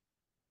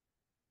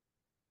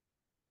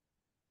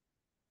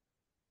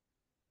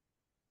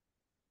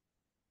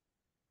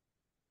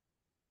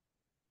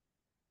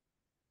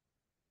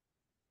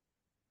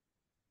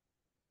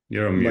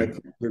 You're on mute.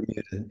 Mike, you're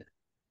muted.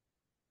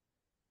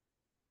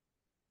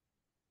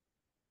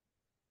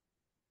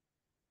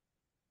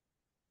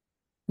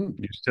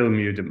 You're still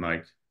muted,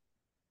 Mike.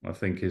 I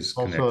think his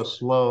also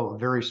connection.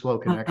 Very slow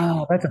connection.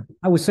 Oh,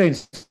 I was saying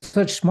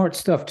such smart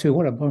stuff too.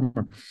 What a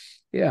bummer.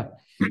 Yeah.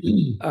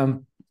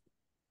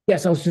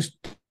 Yes, I was just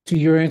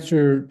to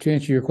answer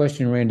your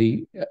question,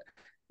 Randy.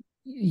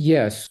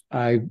 Yes,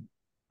 I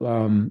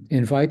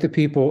invite the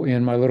people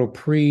in my little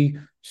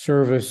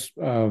pre-service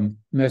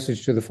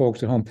message to the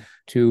folks at home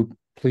to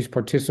please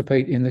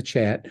participate in the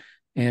chat.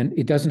 And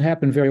it doesn't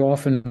happen very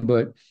often,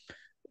 but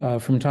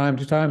from time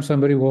to time,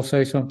 somebody will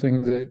say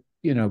something that,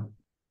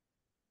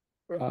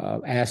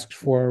 asks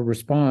for a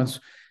response,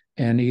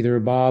 and either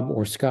Bob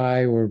or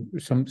Sky or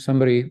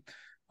somebody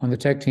on the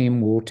tech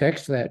team will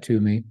text that to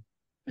me,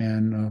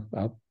 and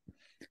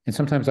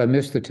sometimes I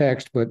miss the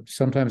text, but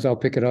sometimes I'll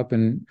pick it up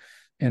and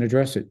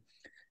address it.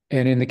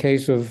 And in the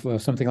case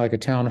of something like a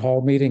town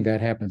hall meeting, that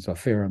happens a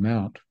fair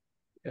amount.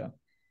 Yeah.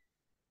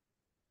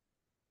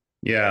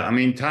 Yeah, I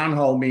mean, town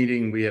hall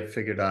meeting, we have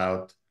figured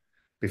out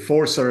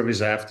before service,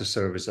 after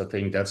service, I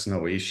think that's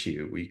no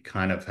issue. We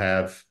kind of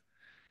have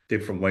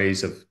different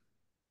ways of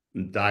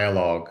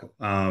dialogue.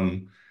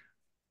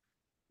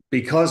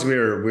 Because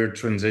we're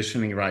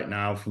transitioning right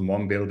now from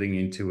one building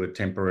into a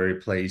temporary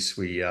place,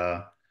 we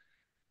one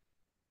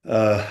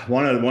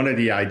of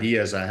the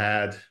ideas I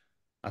had,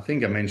 I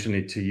think I mentioned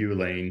it to you,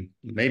 Lane,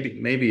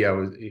 maybe I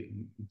was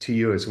to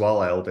you as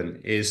well, Eldon,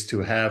 is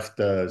to have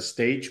the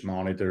stage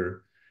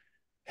monitor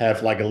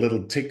have like a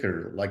little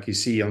ticker like you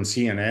see on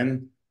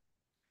CNN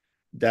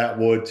that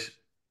would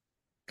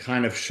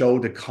kind of show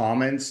the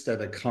comments that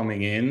are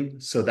coming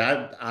in, so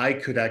that I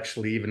could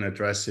actually even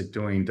address it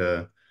during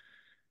the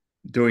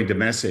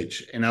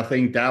message. And I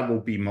think that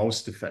will be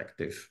most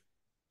effective.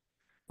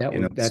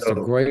 That's a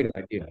great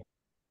idea.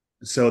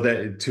 So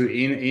that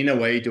in a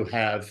way to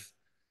have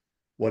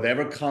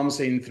whatever comes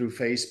in through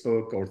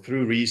Facebook or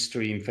through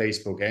Restream,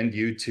 Facebook and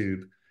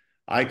YouTube,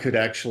 I could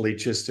actually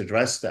just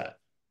address that.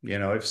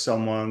 If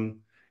someone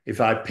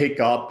if I pick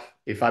up,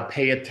 if I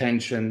pay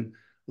attention,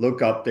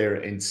 look up there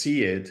and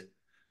see it,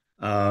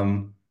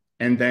 and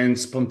then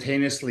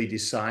spontaneously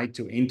decide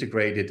to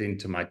integrate it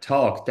into my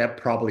talk, that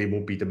probably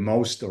will be the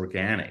most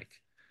organic.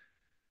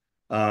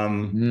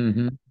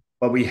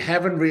 But we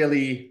haven't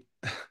really,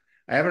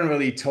 I haven't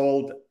really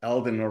told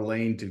Eldon or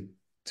Lane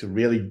to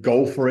really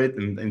go for it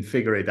and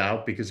figure it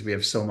out because we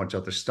have so much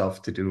other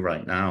stuff to do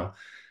right now.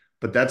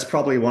 But that's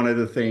probably one of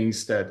the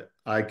things that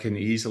I can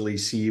easily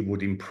see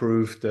would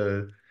improve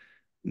the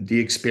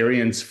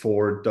experience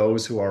for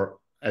those who are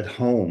at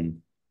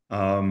home.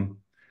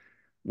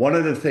 One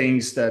of the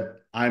things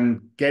that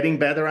I'm getting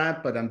better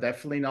at, but I'm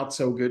definitely not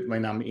so good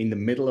when I'm in the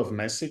middle of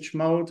message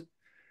mode,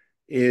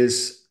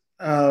 is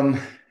I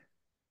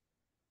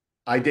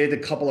did a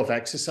couple of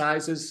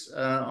exercises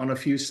on a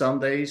few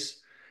Sundays.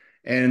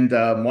 And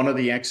one of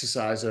the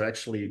exercises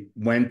actually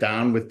went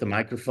down with the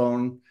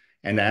microphone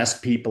and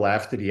asked people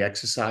after the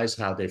exercise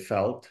how they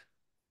felt.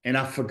 And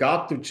I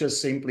forgot to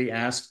just simply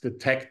ask the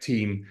tech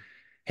team,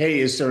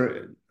 hey,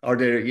 are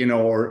there, you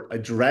know, or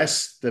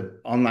address the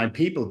online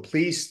people,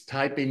 please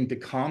type in the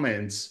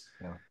comments.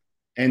 Yeah.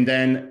 And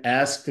then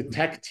ask the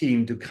tech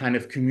team to kind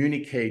of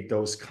communicate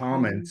those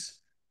comments.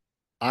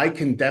 I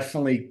can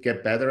definitely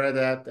get better at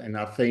that. And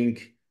I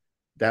think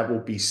that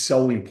will be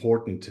so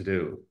important to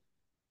do.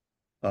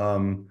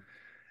 Or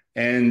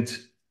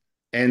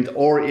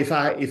if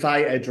I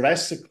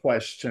address a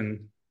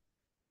question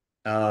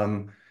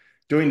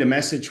during the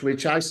message,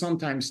 which I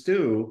sometimes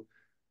do,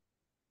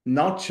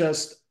 not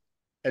just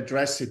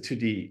address it to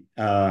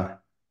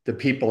the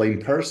people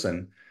in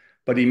person,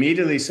 but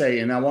immediately say,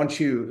 and I want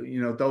you, you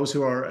know, those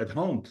who are at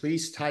home,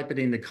 please type it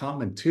in the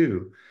comment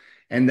too,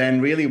 and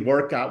then really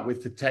work out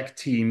with the tech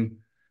team.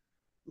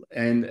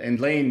 And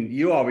Lane,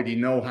 you already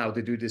know how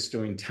to do this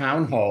during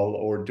town hall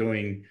or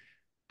doing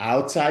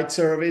outside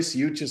service.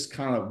 You just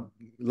kind of,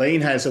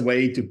 Lane has a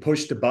way to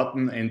push the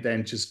button and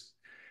then just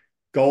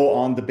go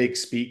on the big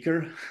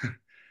speaker.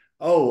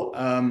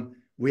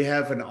 We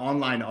have an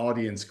online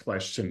audience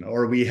question,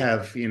 or we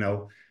have, you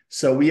know,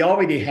 so we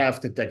already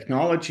have the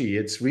technology.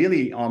 It's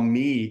really on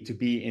me to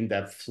be in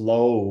that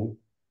flow,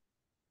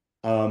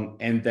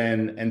 and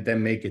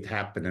then make it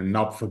happen and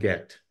not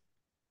forget.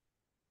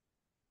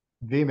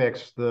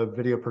 vMix, the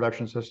video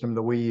production system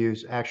that we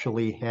use,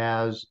 actually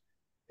has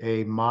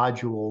a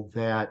module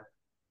that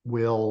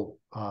will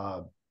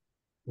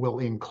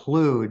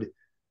include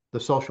the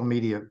social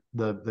media,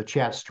 the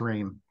chat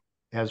stream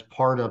as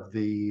part of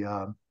the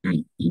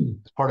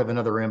as part of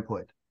another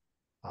input.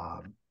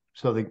 I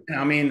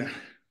mean,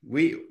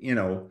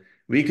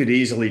 I could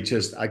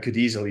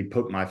easily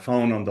put my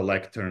phone on the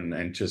lectern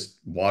and just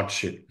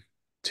watch it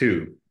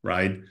too,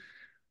 right?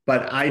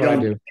 But I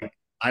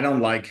don't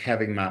like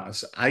having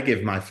I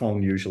give my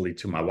phone usually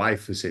to my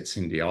wife who sits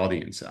in the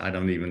audience. I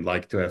don't even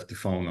like to have the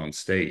phone on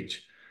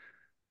stage.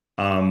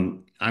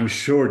 I'm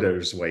sure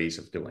there's ways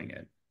of doing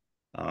it.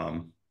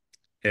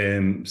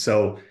 And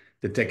so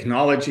the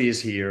technology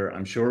is here.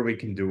 I'm sure we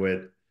can do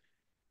it.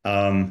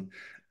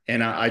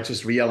 And I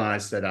just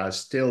realized that I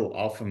still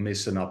often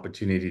miss an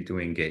opportunity to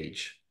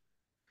engage,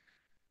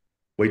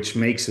 which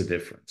makes a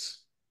difference.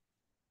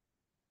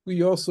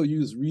 We also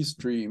use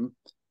Restream,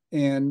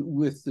 and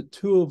with the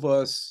two of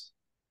us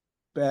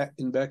back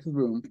of the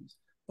room,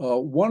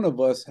 one of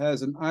us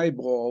has an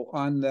eyeball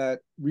on that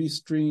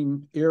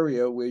Restream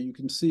area where you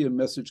can see a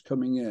message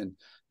coming in.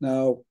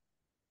 Now,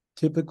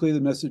 typically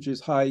the message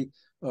is, hi,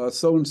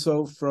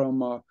 so-and-so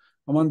from,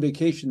 I'm on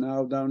vacation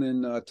now down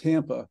in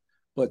Tampa,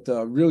 but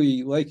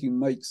really liking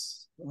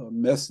Mike's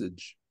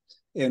message.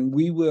 And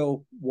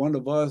one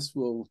of us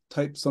will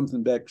type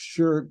something back,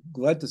 sure,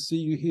 glad to see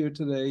you here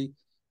today.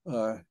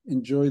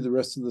 Enjoy the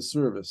rest of the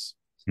service.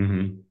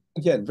 Mm-hmm.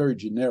 Again, very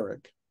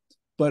generic.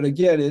 But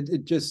again,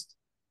 it just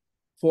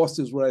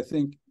fosters what I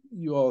think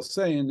you all are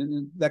saying,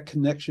 and that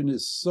connection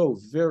is so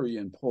very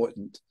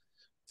important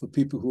for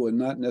people who are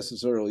not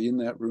necessarily in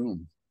that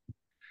room.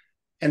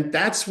 And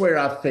that's where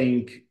I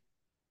think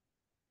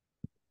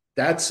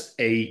that's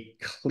a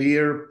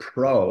clear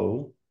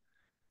pro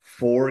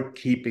for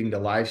keeping the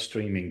live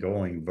streaming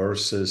going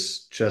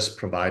versus just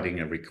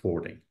providing a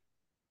recording.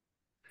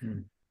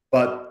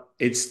 But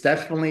it's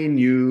definitely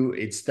new.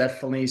 It's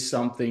definitely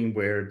something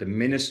where the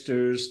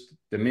minister,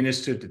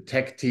 the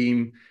tech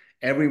team,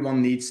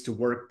 everyone needs to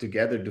work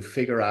together to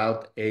figure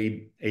out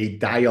a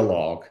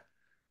dialogue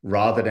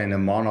rather than a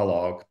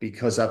monologue,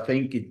 because I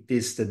think it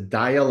is the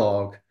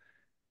dialogue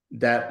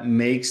that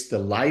makes the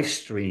live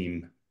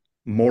stream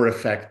more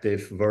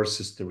effective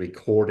versus the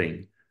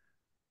recording.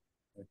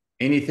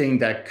 Anything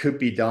that could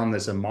be done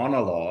as a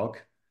monologue,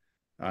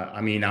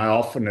 I mean, I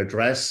often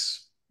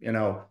address,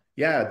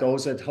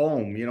 those at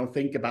home,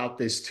 think about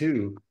this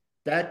too.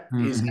 That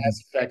is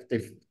as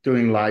effective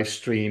doing live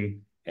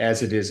stream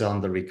as it is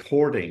on the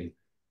recording.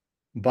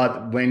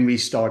 But when we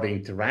start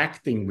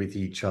interacting with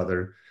each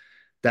other,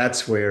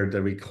 that's where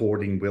the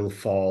recording will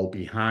fall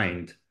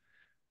behind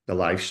the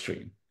live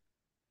stream.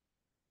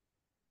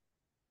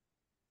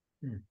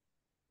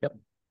 Yep.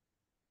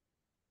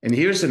 And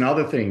here's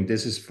another thing.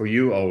 This is for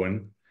you,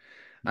 Owen.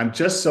 I'm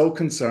just so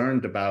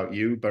concerned about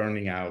you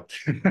burning out.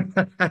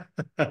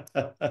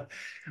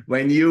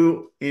 When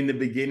you in the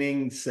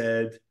beginning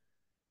said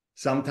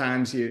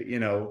sometimes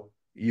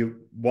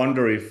you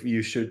wonder if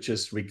you should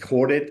just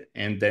record it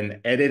and then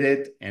edit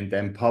it and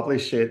then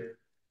publish it.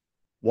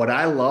 What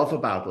I love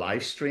about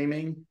live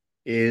streaming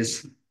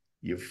is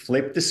you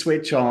flip the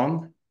switch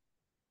on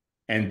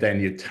and then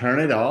you turn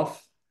it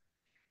off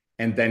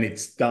and then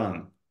it's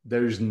done.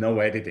 There's no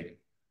editing,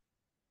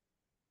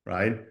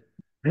 right?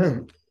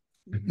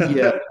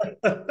 Yeah.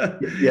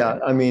 Yeah.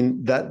 I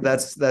mean,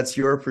 that's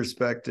your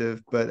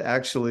perspective, but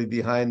actually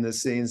behind the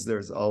scenes,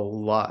 there's a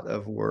lot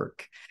of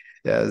work,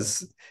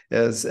 as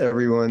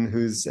everyone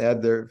who's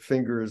had their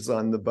fingers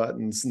on the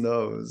buttons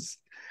knows.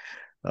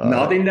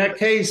 Not in that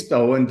case,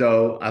 though, and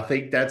though I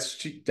think that's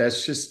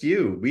just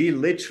you. We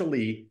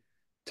literally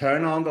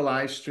turn on the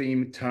live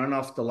stream, turn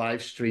off the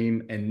live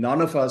stream, and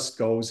none of us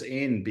goes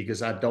in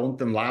because I don't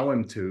allow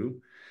him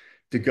to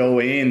go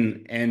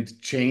in and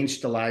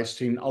change the live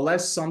stream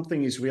unless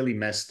something is really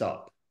messed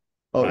up.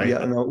 Oh, right?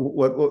 yeah. No,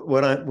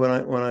 what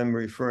I'm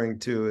referring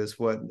to is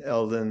what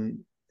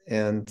Eldon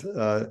and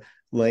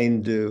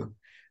Lane do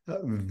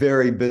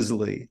very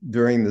busily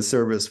during the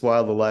service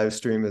while the live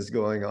stream is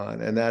going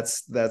on, and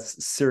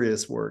that's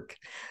serious work.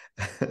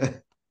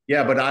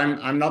 Yeah, but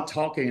I'm not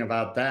talking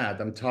about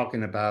that. I'm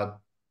talking about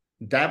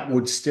that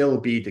would still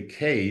be the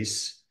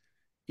case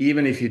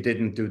even if you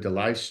didn't do the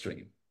live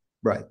stream.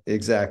 Right,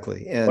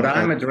 exactly. And what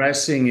I'm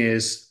addressing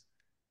is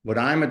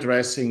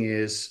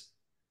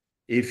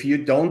if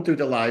you don't do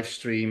the live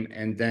stream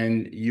and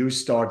then you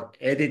start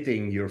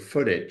editing your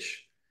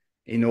footage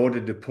in order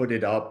to put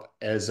it up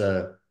as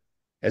a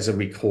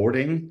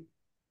recording,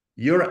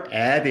 you're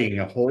adding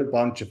a whole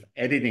bunch of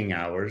editing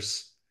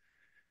hours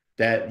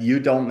that you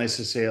don't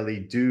necessarily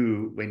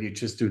do when you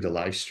just do the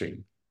live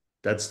stream.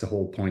 That's the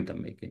whole point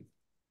I'm making.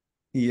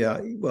 Yeah,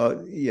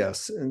 well,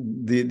 yes.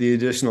 The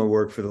additional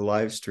work for the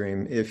live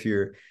stream, if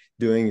you're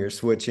doing your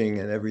switching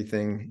and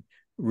everything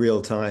real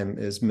time,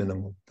 is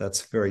minimal.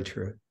 That's very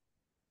true.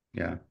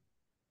 Yeah.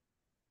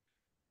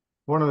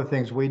 One of the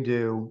things we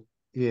do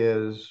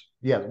is,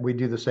 yeah, we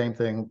do the same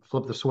thing,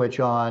 flip the switch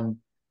on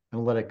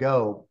and let it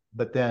go.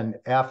 But then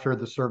after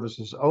the service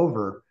is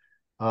over,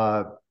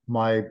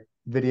 my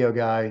video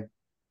guy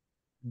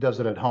does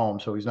it at home,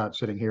 so he's not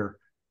sitting here.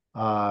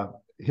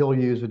 He'll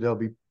use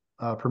Adobe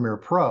Premiere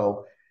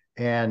Pro,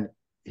 and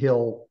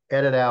he'll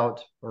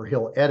edit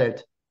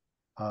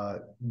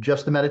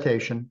just the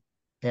meditation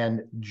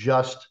and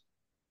just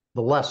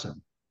the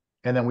lesson.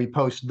 And then we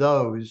post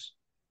those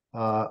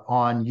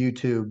on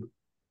YouTube,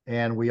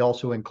 and we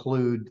also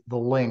include the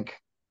link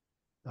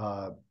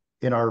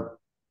in our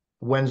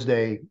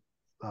Wednesday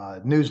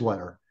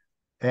newsletter.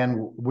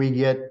 And we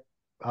get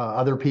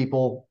other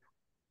people,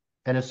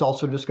 and it's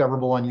also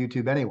discoverable on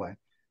YouTube anyway,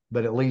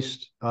 but at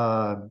least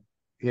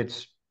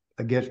it's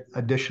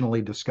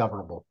additionally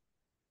discoverable.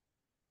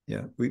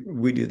 Yeah,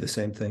 we do the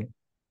same thing.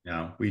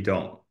 No, we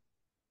don't.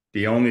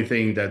 The only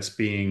thing that's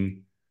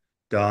being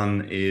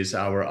done is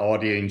our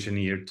audio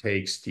engineer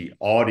takes the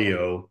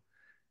audio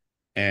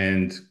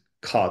and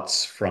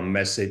cuts from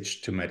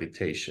message to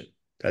meditation.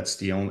 That's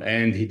the only,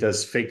 and he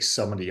does fix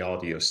some of the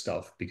audio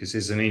stuff because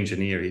he's an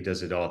engineer. He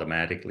does it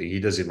automatically. He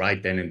does it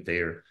right then and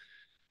there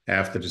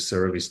after the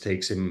service.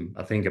 Takes him,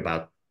 I think,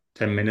 about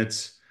 10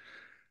 minutes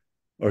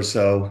or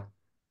so.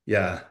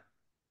 Yeah.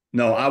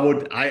 No,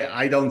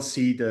 I don't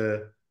see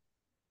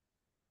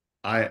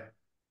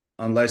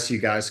unless you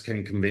guys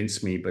can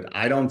convince me, but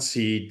I don't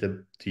see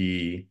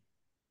the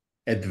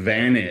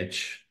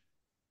advantage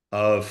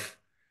of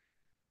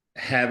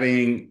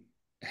having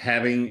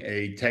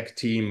a tech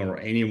team or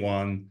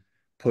anyone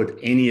put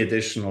any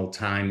additional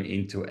time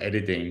into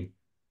editing,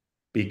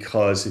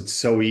 because it's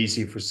so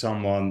easy for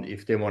someone,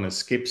 if they want to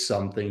skip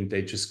something,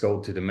 they just go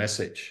to the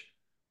message.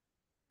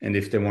 And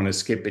if they want to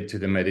skip it to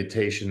the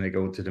meditation, they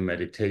go to the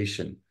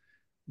meditation.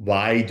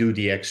 Why do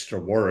the extra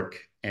work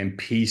and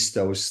piece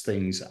those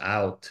things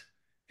out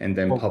and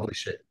then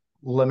publish it?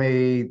 Let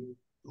me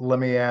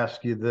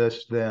ask you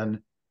this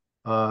then.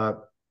 I'm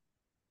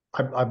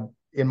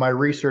in my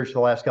research the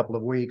last couple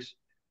of weeks,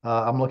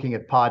 I'm looking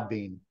at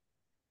Podbean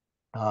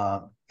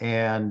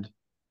and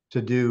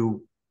to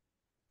do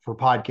for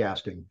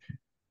podcasting.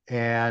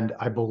 And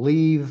I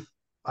believe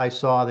I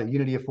saw that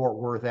Unity of Fort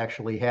Worth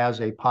actually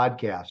has a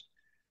podcast.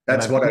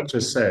 That's what I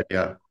just said,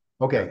 yeah.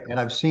 Okay, and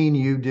I've seen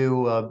you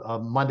do a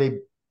Monday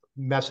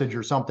message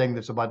or something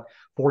that's about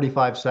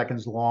 45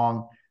 seconds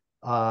long.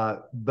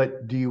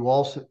 But do you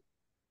also,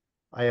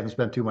 I haven't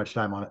spent too much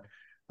time on it,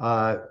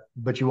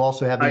 but you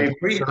also have. I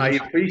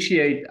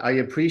appreciate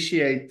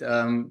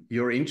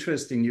your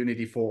interest in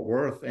Unity Fort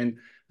Worth, and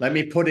let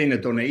me put in a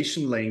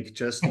donation link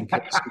just in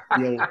case you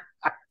feel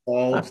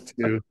called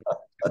to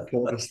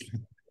support us.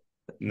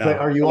 No, but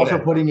are you also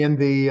putting in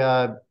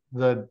the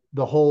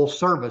whole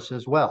service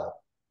as well?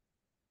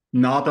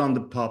 Not on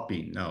the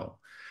Puppy, no.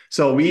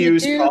 So we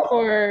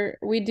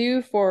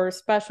do for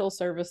special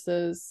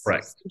services,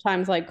 right?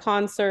 Sometimes like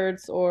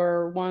concerts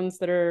or ones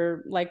that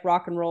are like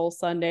Rock and Roll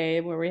Sunday,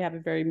 where we have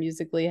a very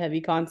musically heavy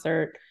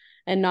concert.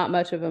 and not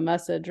much of a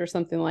message or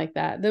something like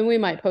that, then we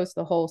might post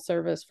the whole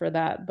service for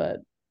that. But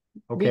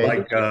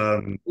Okay.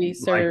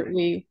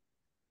 we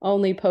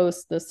only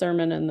post the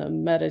sermon and the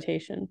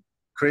meditation.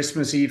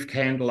 Christmas Eve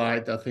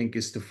candlelight, I think,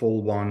 is the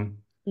full one.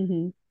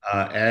 Mm-hmm.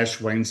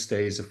 Ash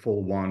Wednesday is a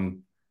full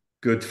one.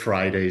 Good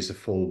Friday is a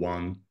full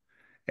one.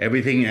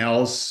 Everything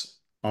else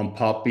on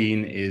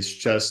Podbean is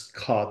just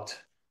cut.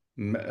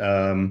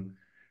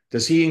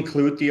 Does he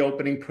include the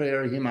opening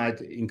prayer? He might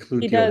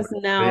include. He does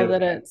now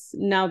that it's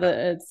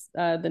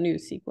the new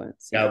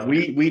sequence. Yeah,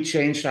 we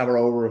changed our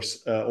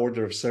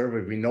order of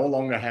service. We no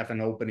longer have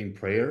an opening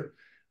prayer.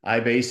 I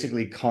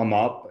basically come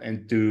up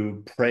and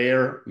do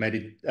prayer,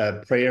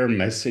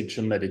 message,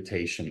 and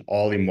meditation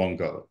all in one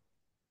go.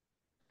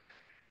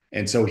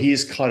 And so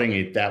he's cutting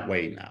it that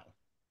way now.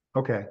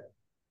 Okay.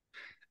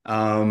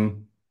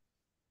 And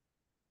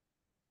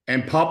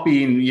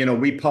Podbean,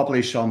 we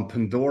publish on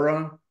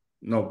Pandora.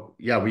 No,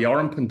 yeah, we are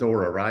on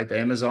Pandora, right?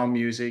 Amazon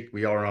Music.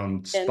 We are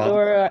on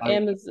Pandora,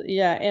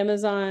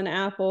 Amazon,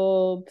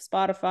 Apple,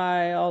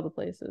 Spotify, all the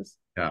places.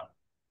 Yeah.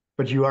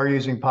 But you are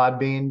using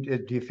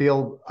Podbean. Do you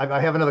feel?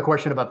 I have another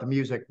question about the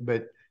music,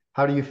 but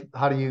how do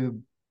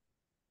you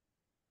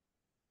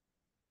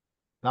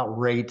not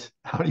rate?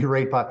 How do you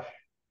rate Pod?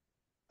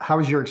 How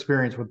is your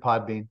experience with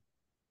Podbean?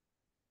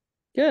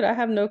 Good. I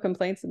have no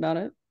complaints about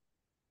it.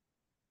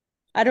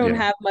 I don't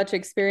have much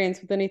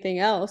experience with anything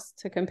else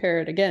to compare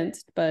it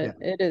against, but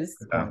it is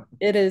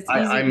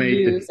easy to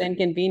use and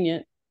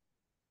convenient.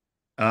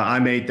 I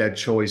made that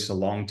choice a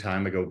long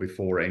time ago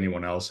before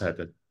anyone else had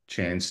the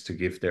chance to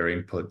give their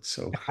input.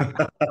 So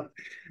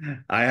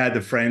I had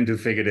a friend who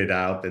figured it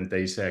out, and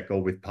they said, go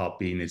with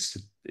Podbean.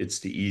 It's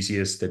the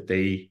easiest that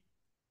they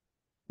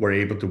were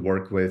able to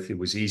work with. It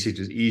was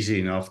easy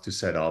enough to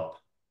set up.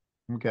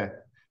 Okay.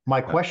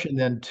 My question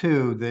then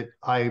too, that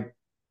I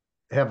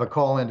have a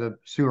call into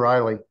Sue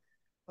Riley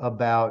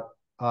about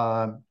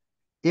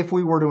if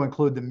we were to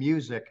include the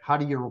music, how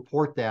do you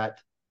report that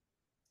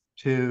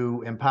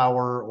to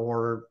Empower,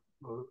 or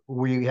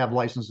we have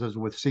licenses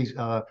with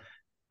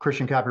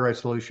Christian Copyright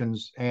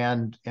Solutions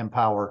and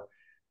Empower.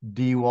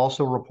 Do you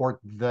also report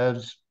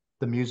the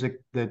music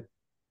that,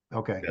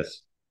 okay.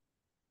 Yes.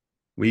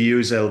 We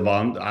use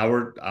Elvanto.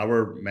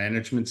 Our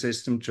management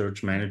system,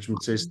 church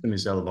management system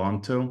is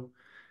Elvanto.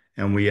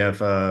 And we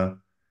have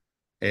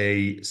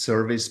a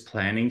service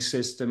planning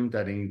system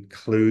that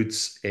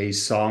includes a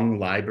song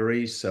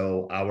library.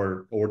 So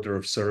our order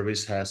of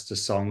service has the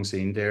songs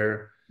in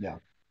there. Yeah.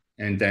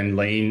 And then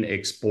Lane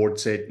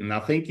exports it. And I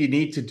think you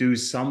need to do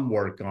some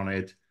work on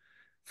it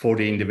for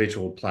the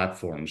individual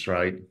platforms,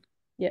 right?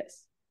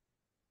 Yes.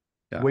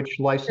 Yeah. Which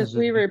licenses?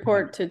 We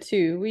report to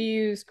two. We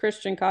use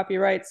Christian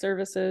Copyright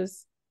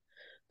Services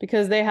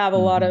because they have a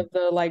lot of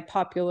the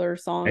popular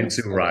songs. And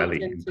Sue Riley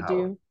to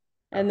do.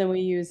 And then we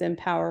use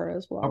Empower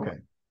as well. Okay.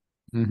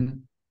 Mm-hmm.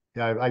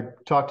 Yeah, I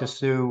talked to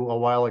Sue a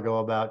while ago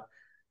about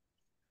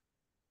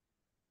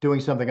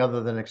doing something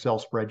other than Excel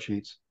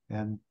spreadsheets,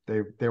 and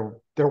they're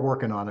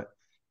working on it.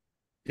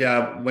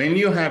 Yeah, when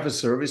you have a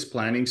service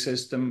planning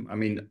system, I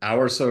mean,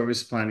 our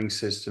service planning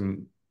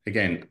system,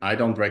 again, I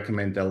don't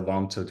recommend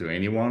Elvanto to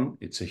anyone.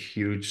 It's a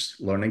huge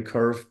learning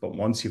curve, but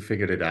once you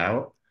figured it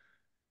out,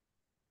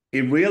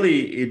 it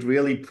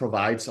really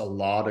provides a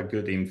lot of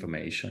good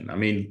information. I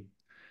mean,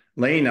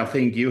 Lane, I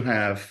think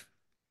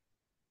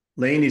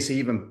Lane is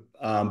even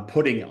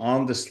putting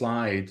on the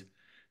slide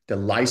the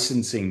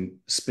licensing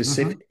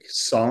specific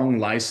song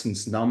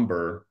license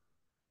number.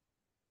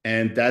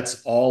 And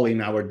that's all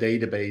in our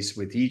database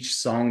with each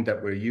song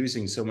that we're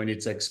using. So when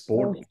it's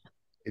exported,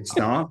 it's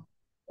not.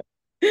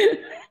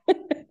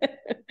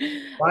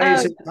 Why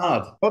is it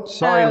not? Oops,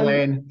 sorry,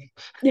 Lane.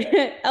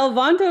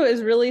 Elvanto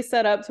is really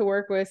set up to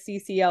work with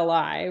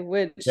CCLI,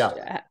 which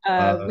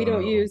we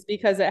don't use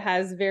because it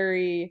has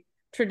very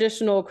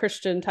traditional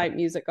Christian type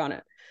music on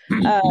it.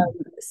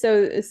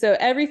 So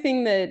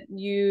everything that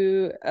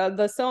you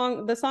the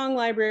song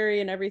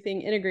library and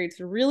everything integrates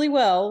really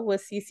well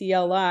with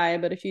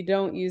CCLI, but if you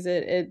don't use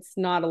it, it's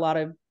not a lot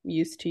of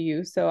use to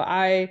you. So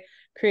I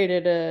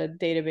created a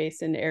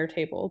database in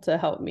Airtable to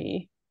help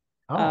me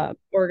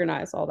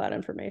organize all that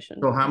information.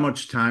 So how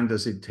much time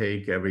does it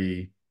take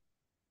every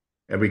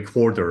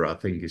quarter? I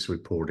think is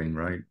reporting,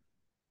 right?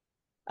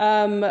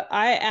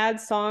 I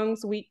add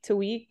songs week to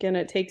week, and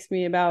it takes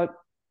me about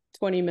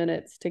 20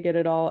 minutes to get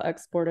it all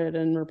exported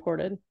and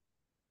reported.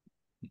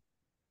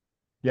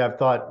 Yeah, I've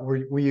thought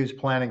we use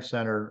Planning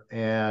Center,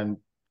 and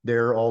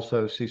they're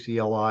also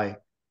CCLI,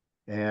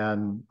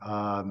 and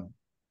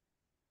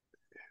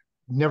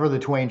never the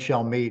twain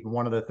shall meet. And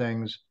one of the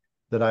things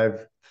that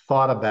I've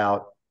thought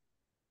about,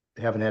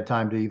 haven't had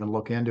time to even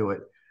look into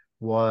it,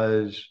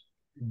 was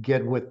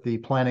get with the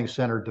Planning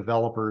Center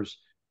developers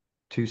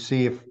to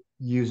see if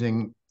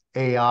using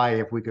AI,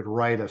 if we could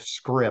write a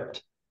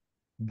script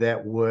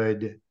that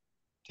would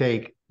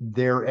take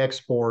their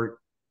export,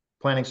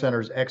 Planning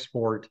Center's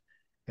export,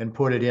 and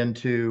put it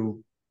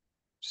into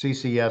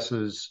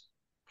CCS's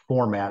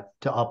format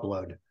to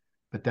upload.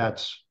 But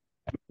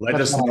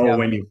let us know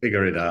when you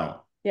figure it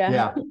out.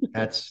 Yeah.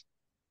 That's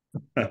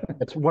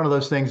It's one of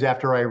those things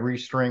after I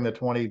restring the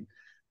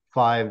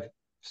 25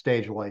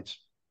 stage lights.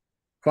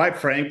 Quite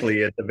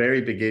frankly, at the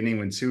very beginning,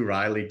 when Sue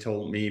Riley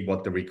told me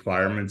what the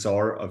requirements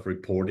are of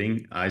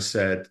reporting, I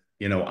said,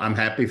 you know, I'm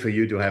happy for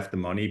you to have the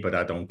money, but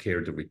I don't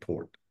care to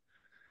report.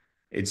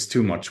 It's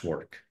too much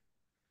work.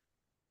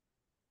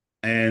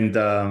 And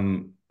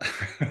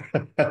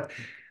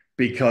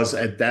because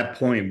at that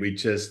point,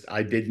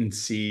 I didn't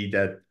see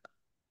that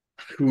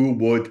who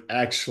would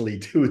actually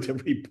do the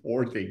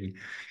reporting,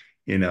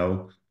 you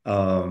know,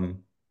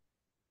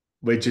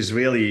 which is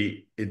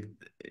really,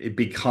 it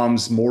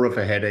becomes more of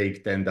a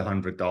headache than the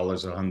 $100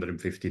 or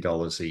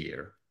 $150 a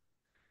year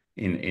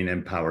in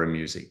Empower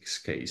Music's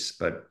case.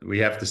 But we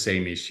have the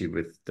same issue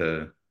with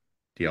the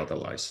other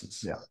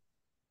license. Yeah.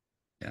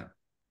 Yeah.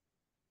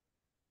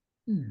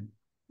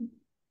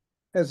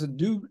 As a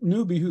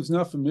newbie who's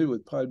not familiar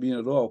with Podbean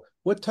at all,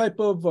 what type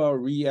of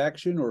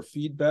reaction or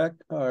feedback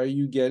are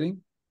you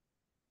getting?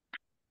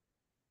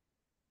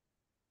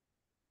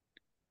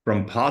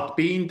 From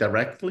Podbean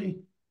directly?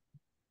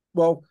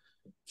 Well,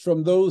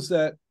 from those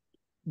that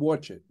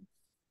watch it.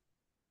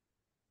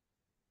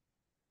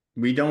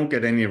 We don't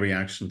get any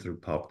reaction through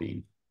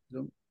Podbean.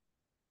 No.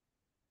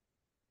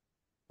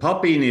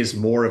 Podbean is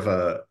more of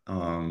a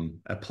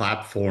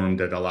platform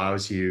that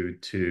allows you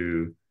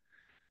to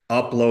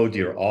upload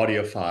your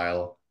audio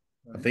file.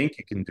 Right. I think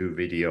you can do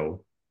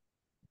video,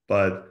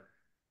 but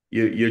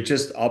you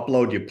just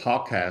upload your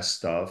podcast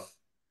stuff,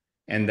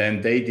 and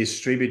then they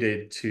distribute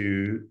it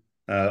to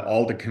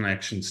all the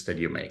connections that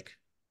you make.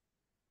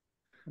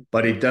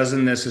 But it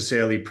doesn't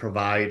necessarily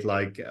provide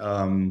like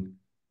a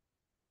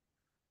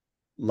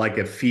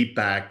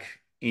feedback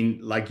in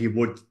like you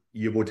would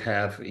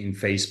have in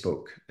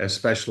Facebook,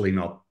 especially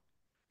not,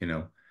 you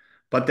know.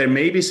 But there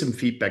may be some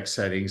feedback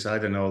settings. I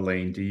don't know,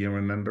 Lane, do you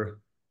remember?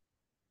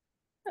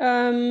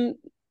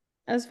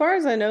 As far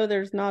as I know,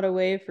 there's not a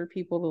way for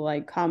people to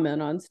like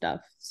comment on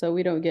stuff. So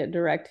we don't get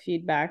direct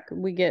feedback.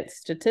 We get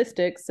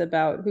statistics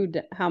about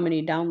how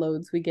many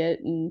downloads we get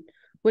and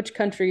which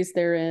countries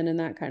they're in and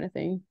that kind of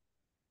thing.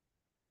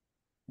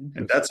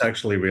 And that's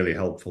actually really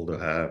helpful to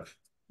have.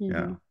 Mm-hmm.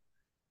 Yeah.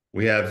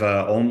 We have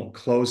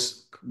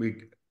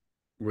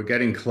we're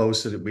getting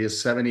close to we have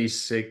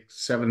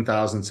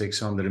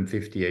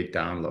 7,658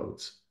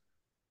 downloads.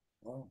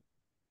 Wow.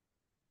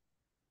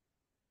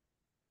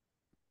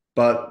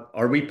 But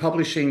are we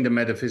publishing the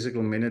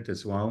Metaphysical Minute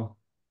as well?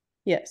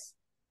 Yes.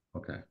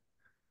 Okay.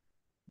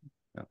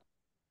 Yeah.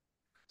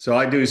 So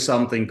I do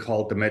something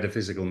called the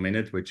Metaphysical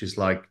Minute, which is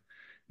like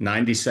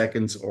 90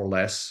 seconds or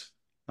less,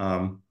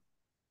 in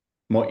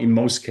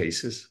most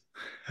cases.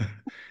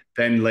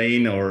 Then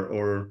Lane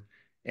or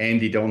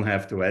Andy don't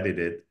have to edit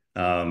it.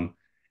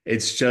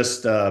 It's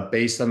just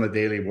based on the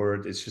daily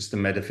word. It's just a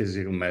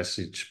metaphysical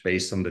message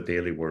based on the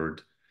daily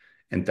word.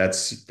 And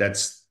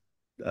that's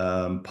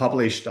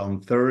published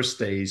on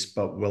Thursdays,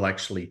 but we'll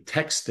actually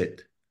text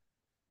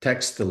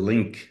the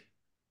link.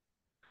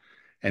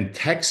 And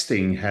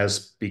texting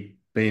has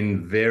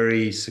been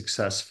very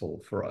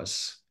successful for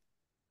us.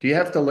 Do you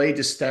have the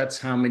latest stats,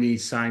 how many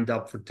signed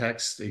up for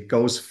text? It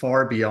goes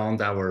far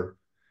beyond our...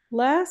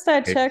 Last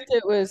I checked,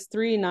 it was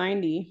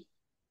 390.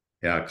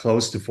 Yeah,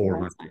 close to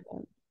 400.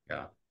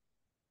 Yeah.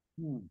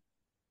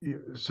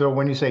 So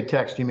when you say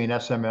text, you mean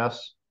SMS?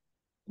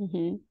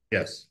 Mm-hmm.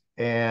 Yes.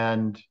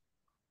 And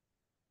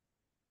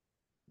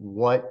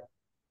what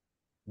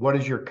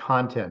is your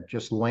content?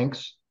 Just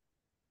links?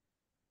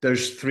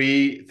 There's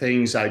 3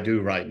 things I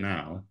do right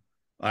now.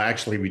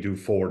 Actually, we do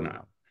 4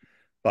 now.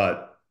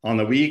 But on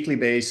a weekly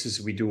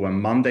basis, we do a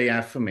Monday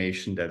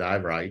affirmation that I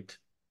write.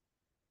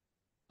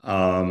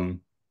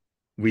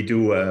 We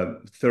do a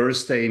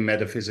Thursday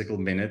Metaphysical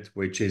Minute,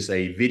 which is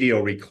a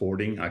video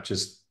recording. I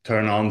just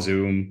turn on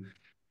Zoom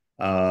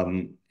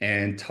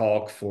and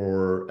talk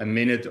for a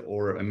minute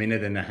or a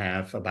minute and a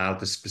half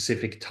about a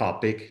specific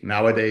topic.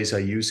 Nowadays, I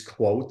use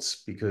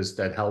quotes because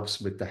that helps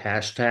with the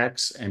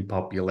hashtags and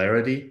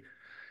popularity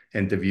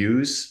and the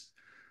views.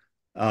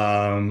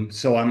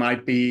 So I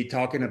might be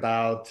talking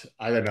about,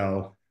 I don't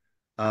know,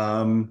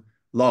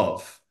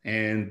 love.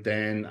 And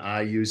then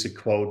I use a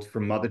quote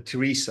from Mother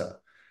Teresa.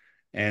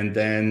 And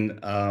then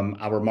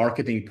our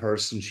marketing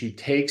person, she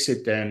takes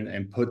it then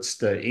and puts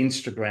the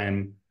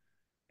Instagram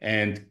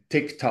and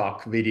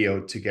TikTok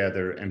video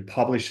together and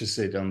publishes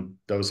it on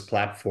those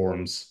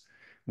platforms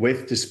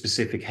with the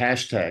specific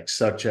hashtags,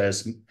 such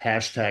as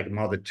hashtag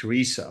Mother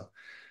Teresa.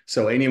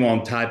 So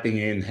anyone typing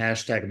in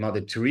hashtag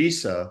Mother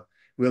Teresa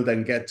will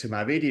then get to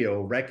my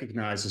video,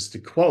 recognizes the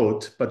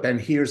quote, but then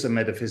here's a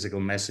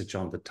metaphysical message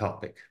on the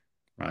topic,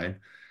 right?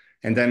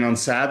 And then on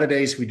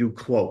Saturdays, we do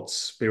quotes,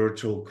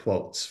 spiritual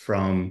quotes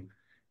from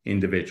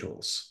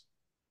individuals.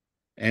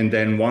 And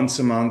then once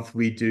a month,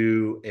 we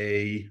do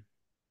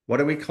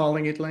what are we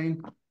calling it,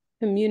 Lane?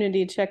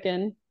 Community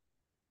check-in.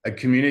 A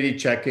community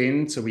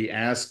check-in. So we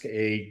ask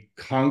a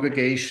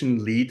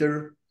congregation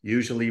leader.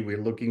 Usually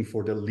we're looking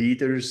for the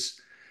leaders,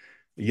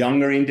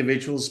 younger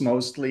individuals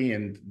mostly,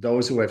 and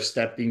those who have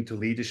stepped into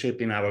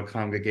leadership in our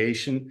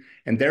congregation.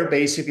 And they're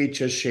basically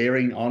just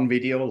sharing on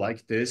video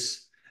like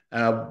this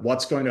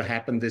what's going to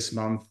happen this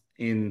month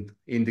in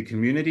the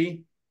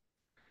community.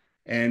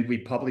 And we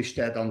publish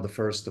that on the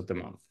 1st of the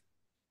month.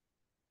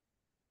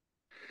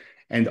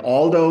 And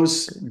all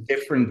those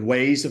different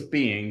ways of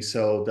being,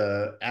 so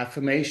the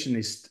affirmation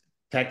is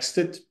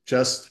texted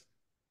just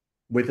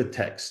with a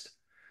text.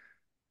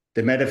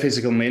 The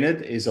Metaphysical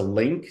Minute is a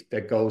link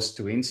that goes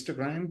to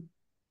Instagram.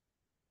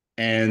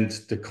 And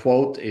the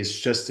quote is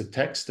just the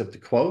text of the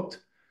quote.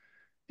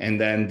 And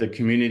then the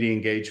community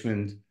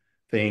engagement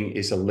thing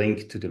is a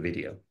link to the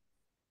video.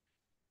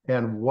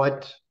 And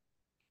what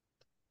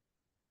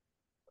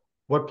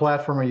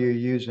platform are you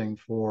using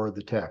for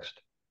the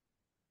text?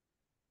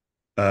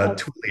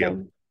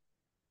 Twilio.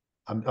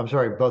 I'm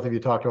sorry, both of you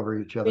talked over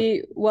each other.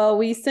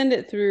 We send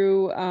it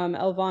through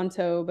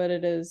Elvanto, but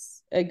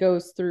it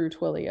goes through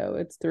Twilio.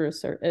 It's through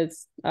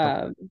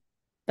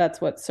that's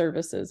what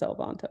services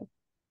Elvanto.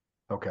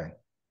 Okay.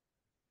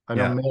 I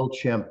know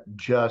MailChimp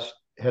just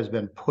has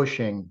been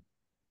pushing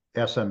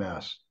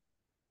SMS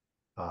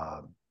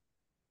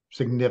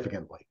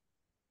significantly.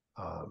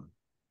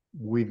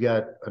 We've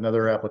got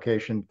another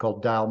application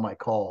called Dial My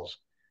Calls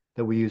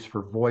that we use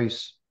for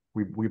voice.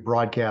 We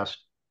broadcast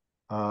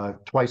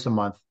twice a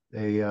month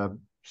a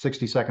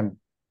 60-second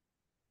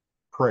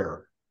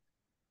prayer.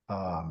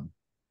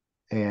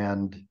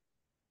 And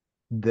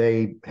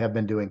they have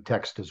been doing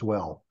text as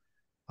well.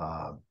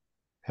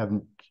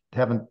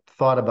 Haven't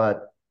thought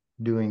about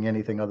doing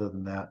anything other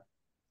than that.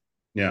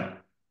 Yeah.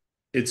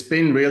 It's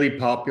been really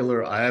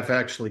popular. I have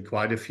actually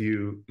quite a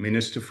few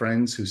minister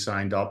friends who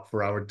signed up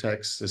for our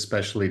texts,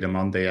 especially the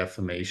Monday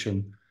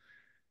affirmation.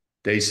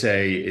 They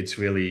say it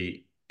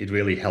really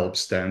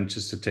helps them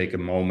just to take a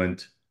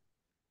moment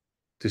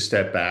to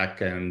step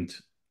back and,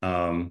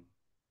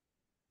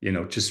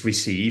 just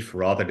receive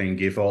rather than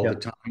give all the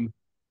time.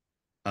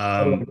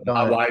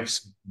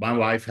 My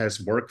wife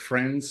has work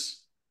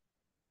friends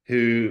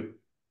who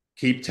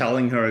keep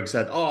telling her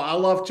exact, oh, I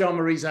love John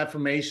Marie's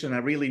affirmation. I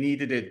really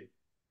needed it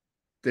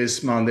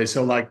this Monday.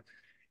 So like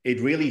it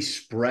really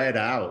spread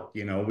out.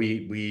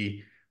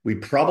 We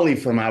probably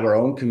from our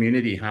own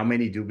community, how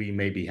many do we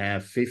maybe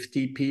have?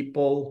 50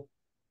 people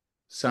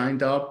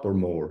signed up or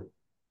more?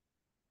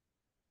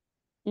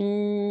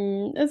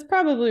 It's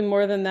probably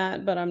more than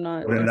that, but I'm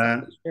not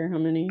sure how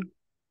many.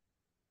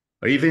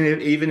 Or even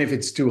if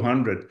it's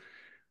 200,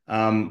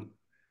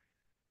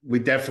 we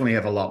definitely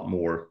have a lot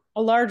more.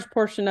 A large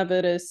portion of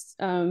it is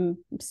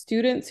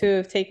students who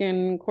have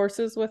taken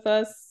courses with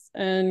us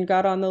and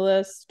got on the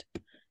list,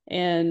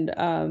 and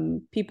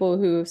people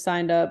who have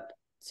signed up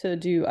to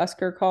do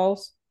USCR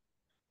calls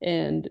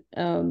and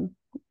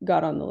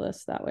got on the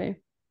list that way.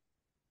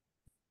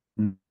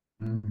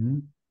 Mm-hmm.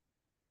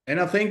 And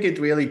I think it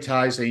really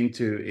ties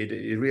into it.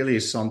 It really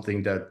is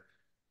something that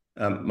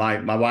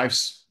my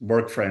wife's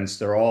work friends,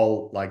 they're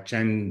all like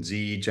Gen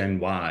Z, Gen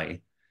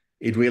Y.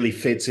 It really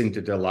fits into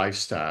their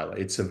lifestyle.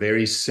 It's a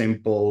very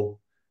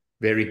simple,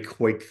 very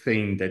quick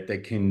thing that they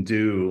can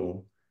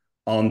do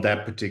on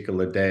that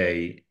particular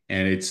day.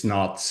 And it's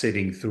not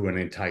sitting through an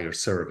entire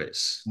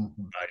service,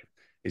 right?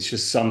 It's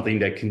just something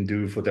they can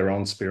do for their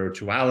own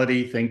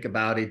spirituality. Think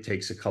about it,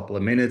 takes a couple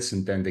of minutes,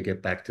 and then they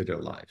get back to their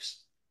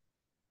lives.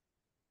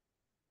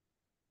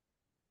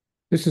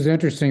 This is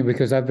interesting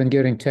because I've been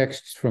getting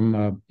texts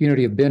from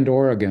Unity of Bend,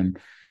 Oregon,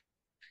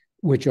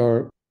 which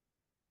are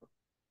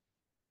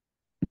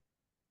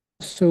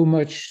so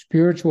much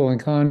spiritual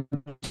and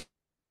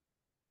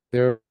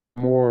they're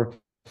more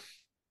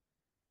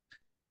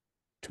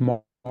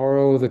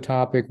tomorrow the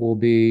topic will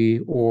be,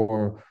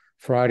 or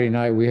Friday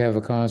night we have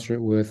a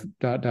concert with ...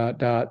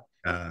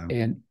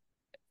 And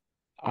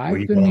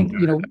I've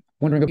been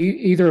wondering if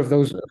either of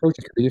those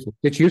approaches could be useful.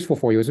 It's useful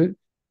for you, is it?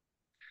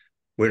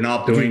 We're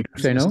not doing.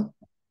 Say no?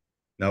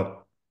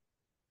 No,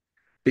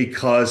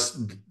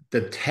 because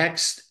the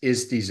text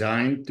is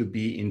designed to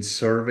be in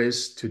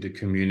service to the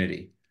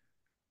community.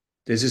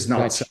 This is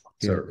not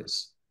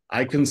self-service.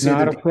 I consider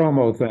not a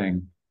promo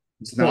thing.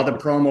 It's not a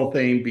promo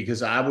thing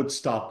because I would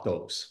stop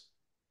those.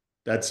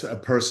 That's a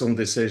personal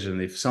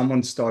decision. If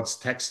someone starts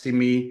texting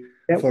me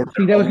that was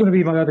going to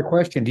be my other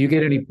question. Do you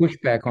get any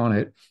pushback on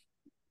it?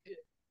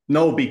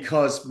 No,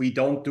 because we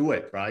don't do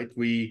it, right?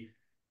 We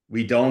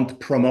don't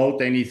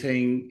promote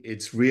anything.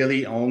 It's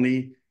really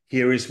only,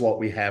 here is what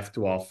we have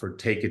to offer,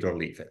 take it or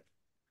leave it.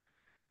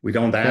 We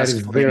don't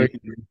ask for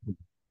anything.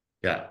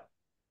 Yeah.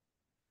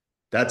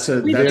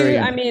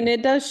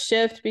 It does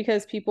shift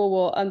because people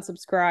will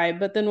unsubscribe,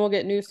 but then we'll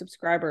get new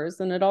subscribers,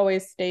 and it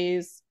always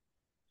stays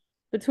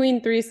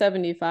between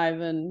 375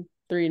 and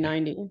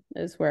 390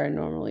 is where I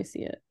normally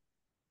see it.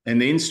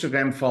 And the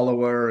Instagram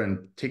follower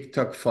and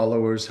TikTok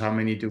followers, how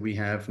many do we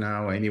have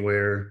now?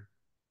 Anywhere?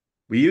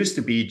 We used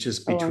to be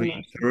just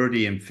between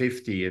 30 and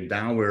 50, and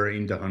now we're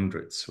in the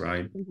hundreds,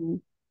 right? Mm-hmm.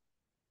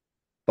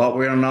 But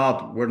we're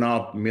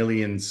not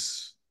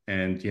millions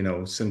and,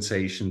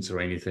 sensations or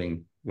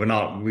anything. We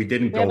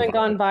haven't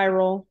gone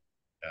viral.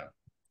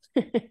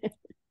 Yeah.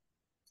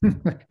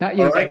 Not yet.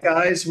 All right,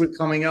 guys, we're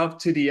coming up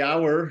to the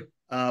hour.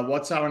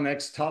 What's our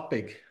next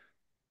topic?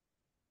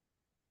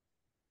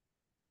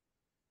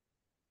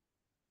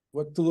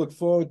 What to look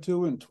forward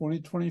to in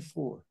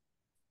 2024?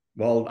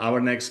 Well, our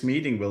next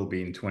meeting will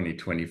be in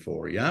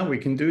 2024. Yeah, we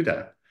can do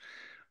that.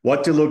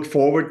 What to look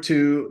forward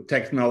to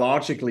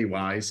technologically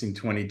wise in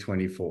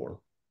 2024.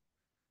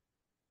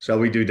 Shall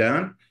we do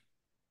that?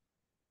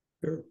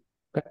 Sure.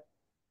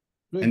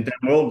 And then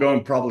we'll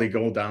probably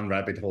go down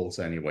rabbit holes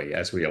anyway,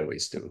 as we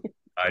always do.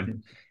 Right?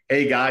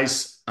 Hey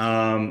guys,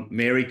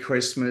 Merry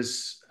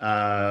Christmas,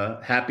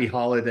 Happy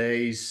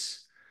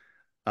Holidays,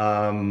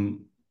 Hanukkah,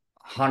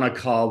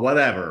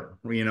 whatever,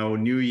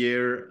 New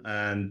Year.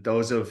 And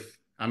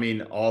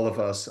all of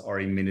us are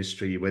in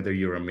ministry, whether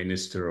you're a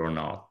minister or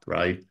not,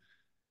 right?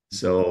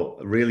 So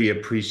really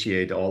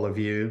appreciate all of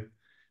you.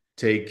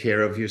 Take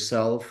care of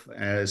yourself,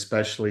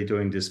 especially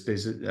during this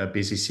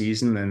busy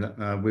season,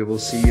 and we will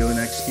see you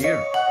next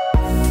year.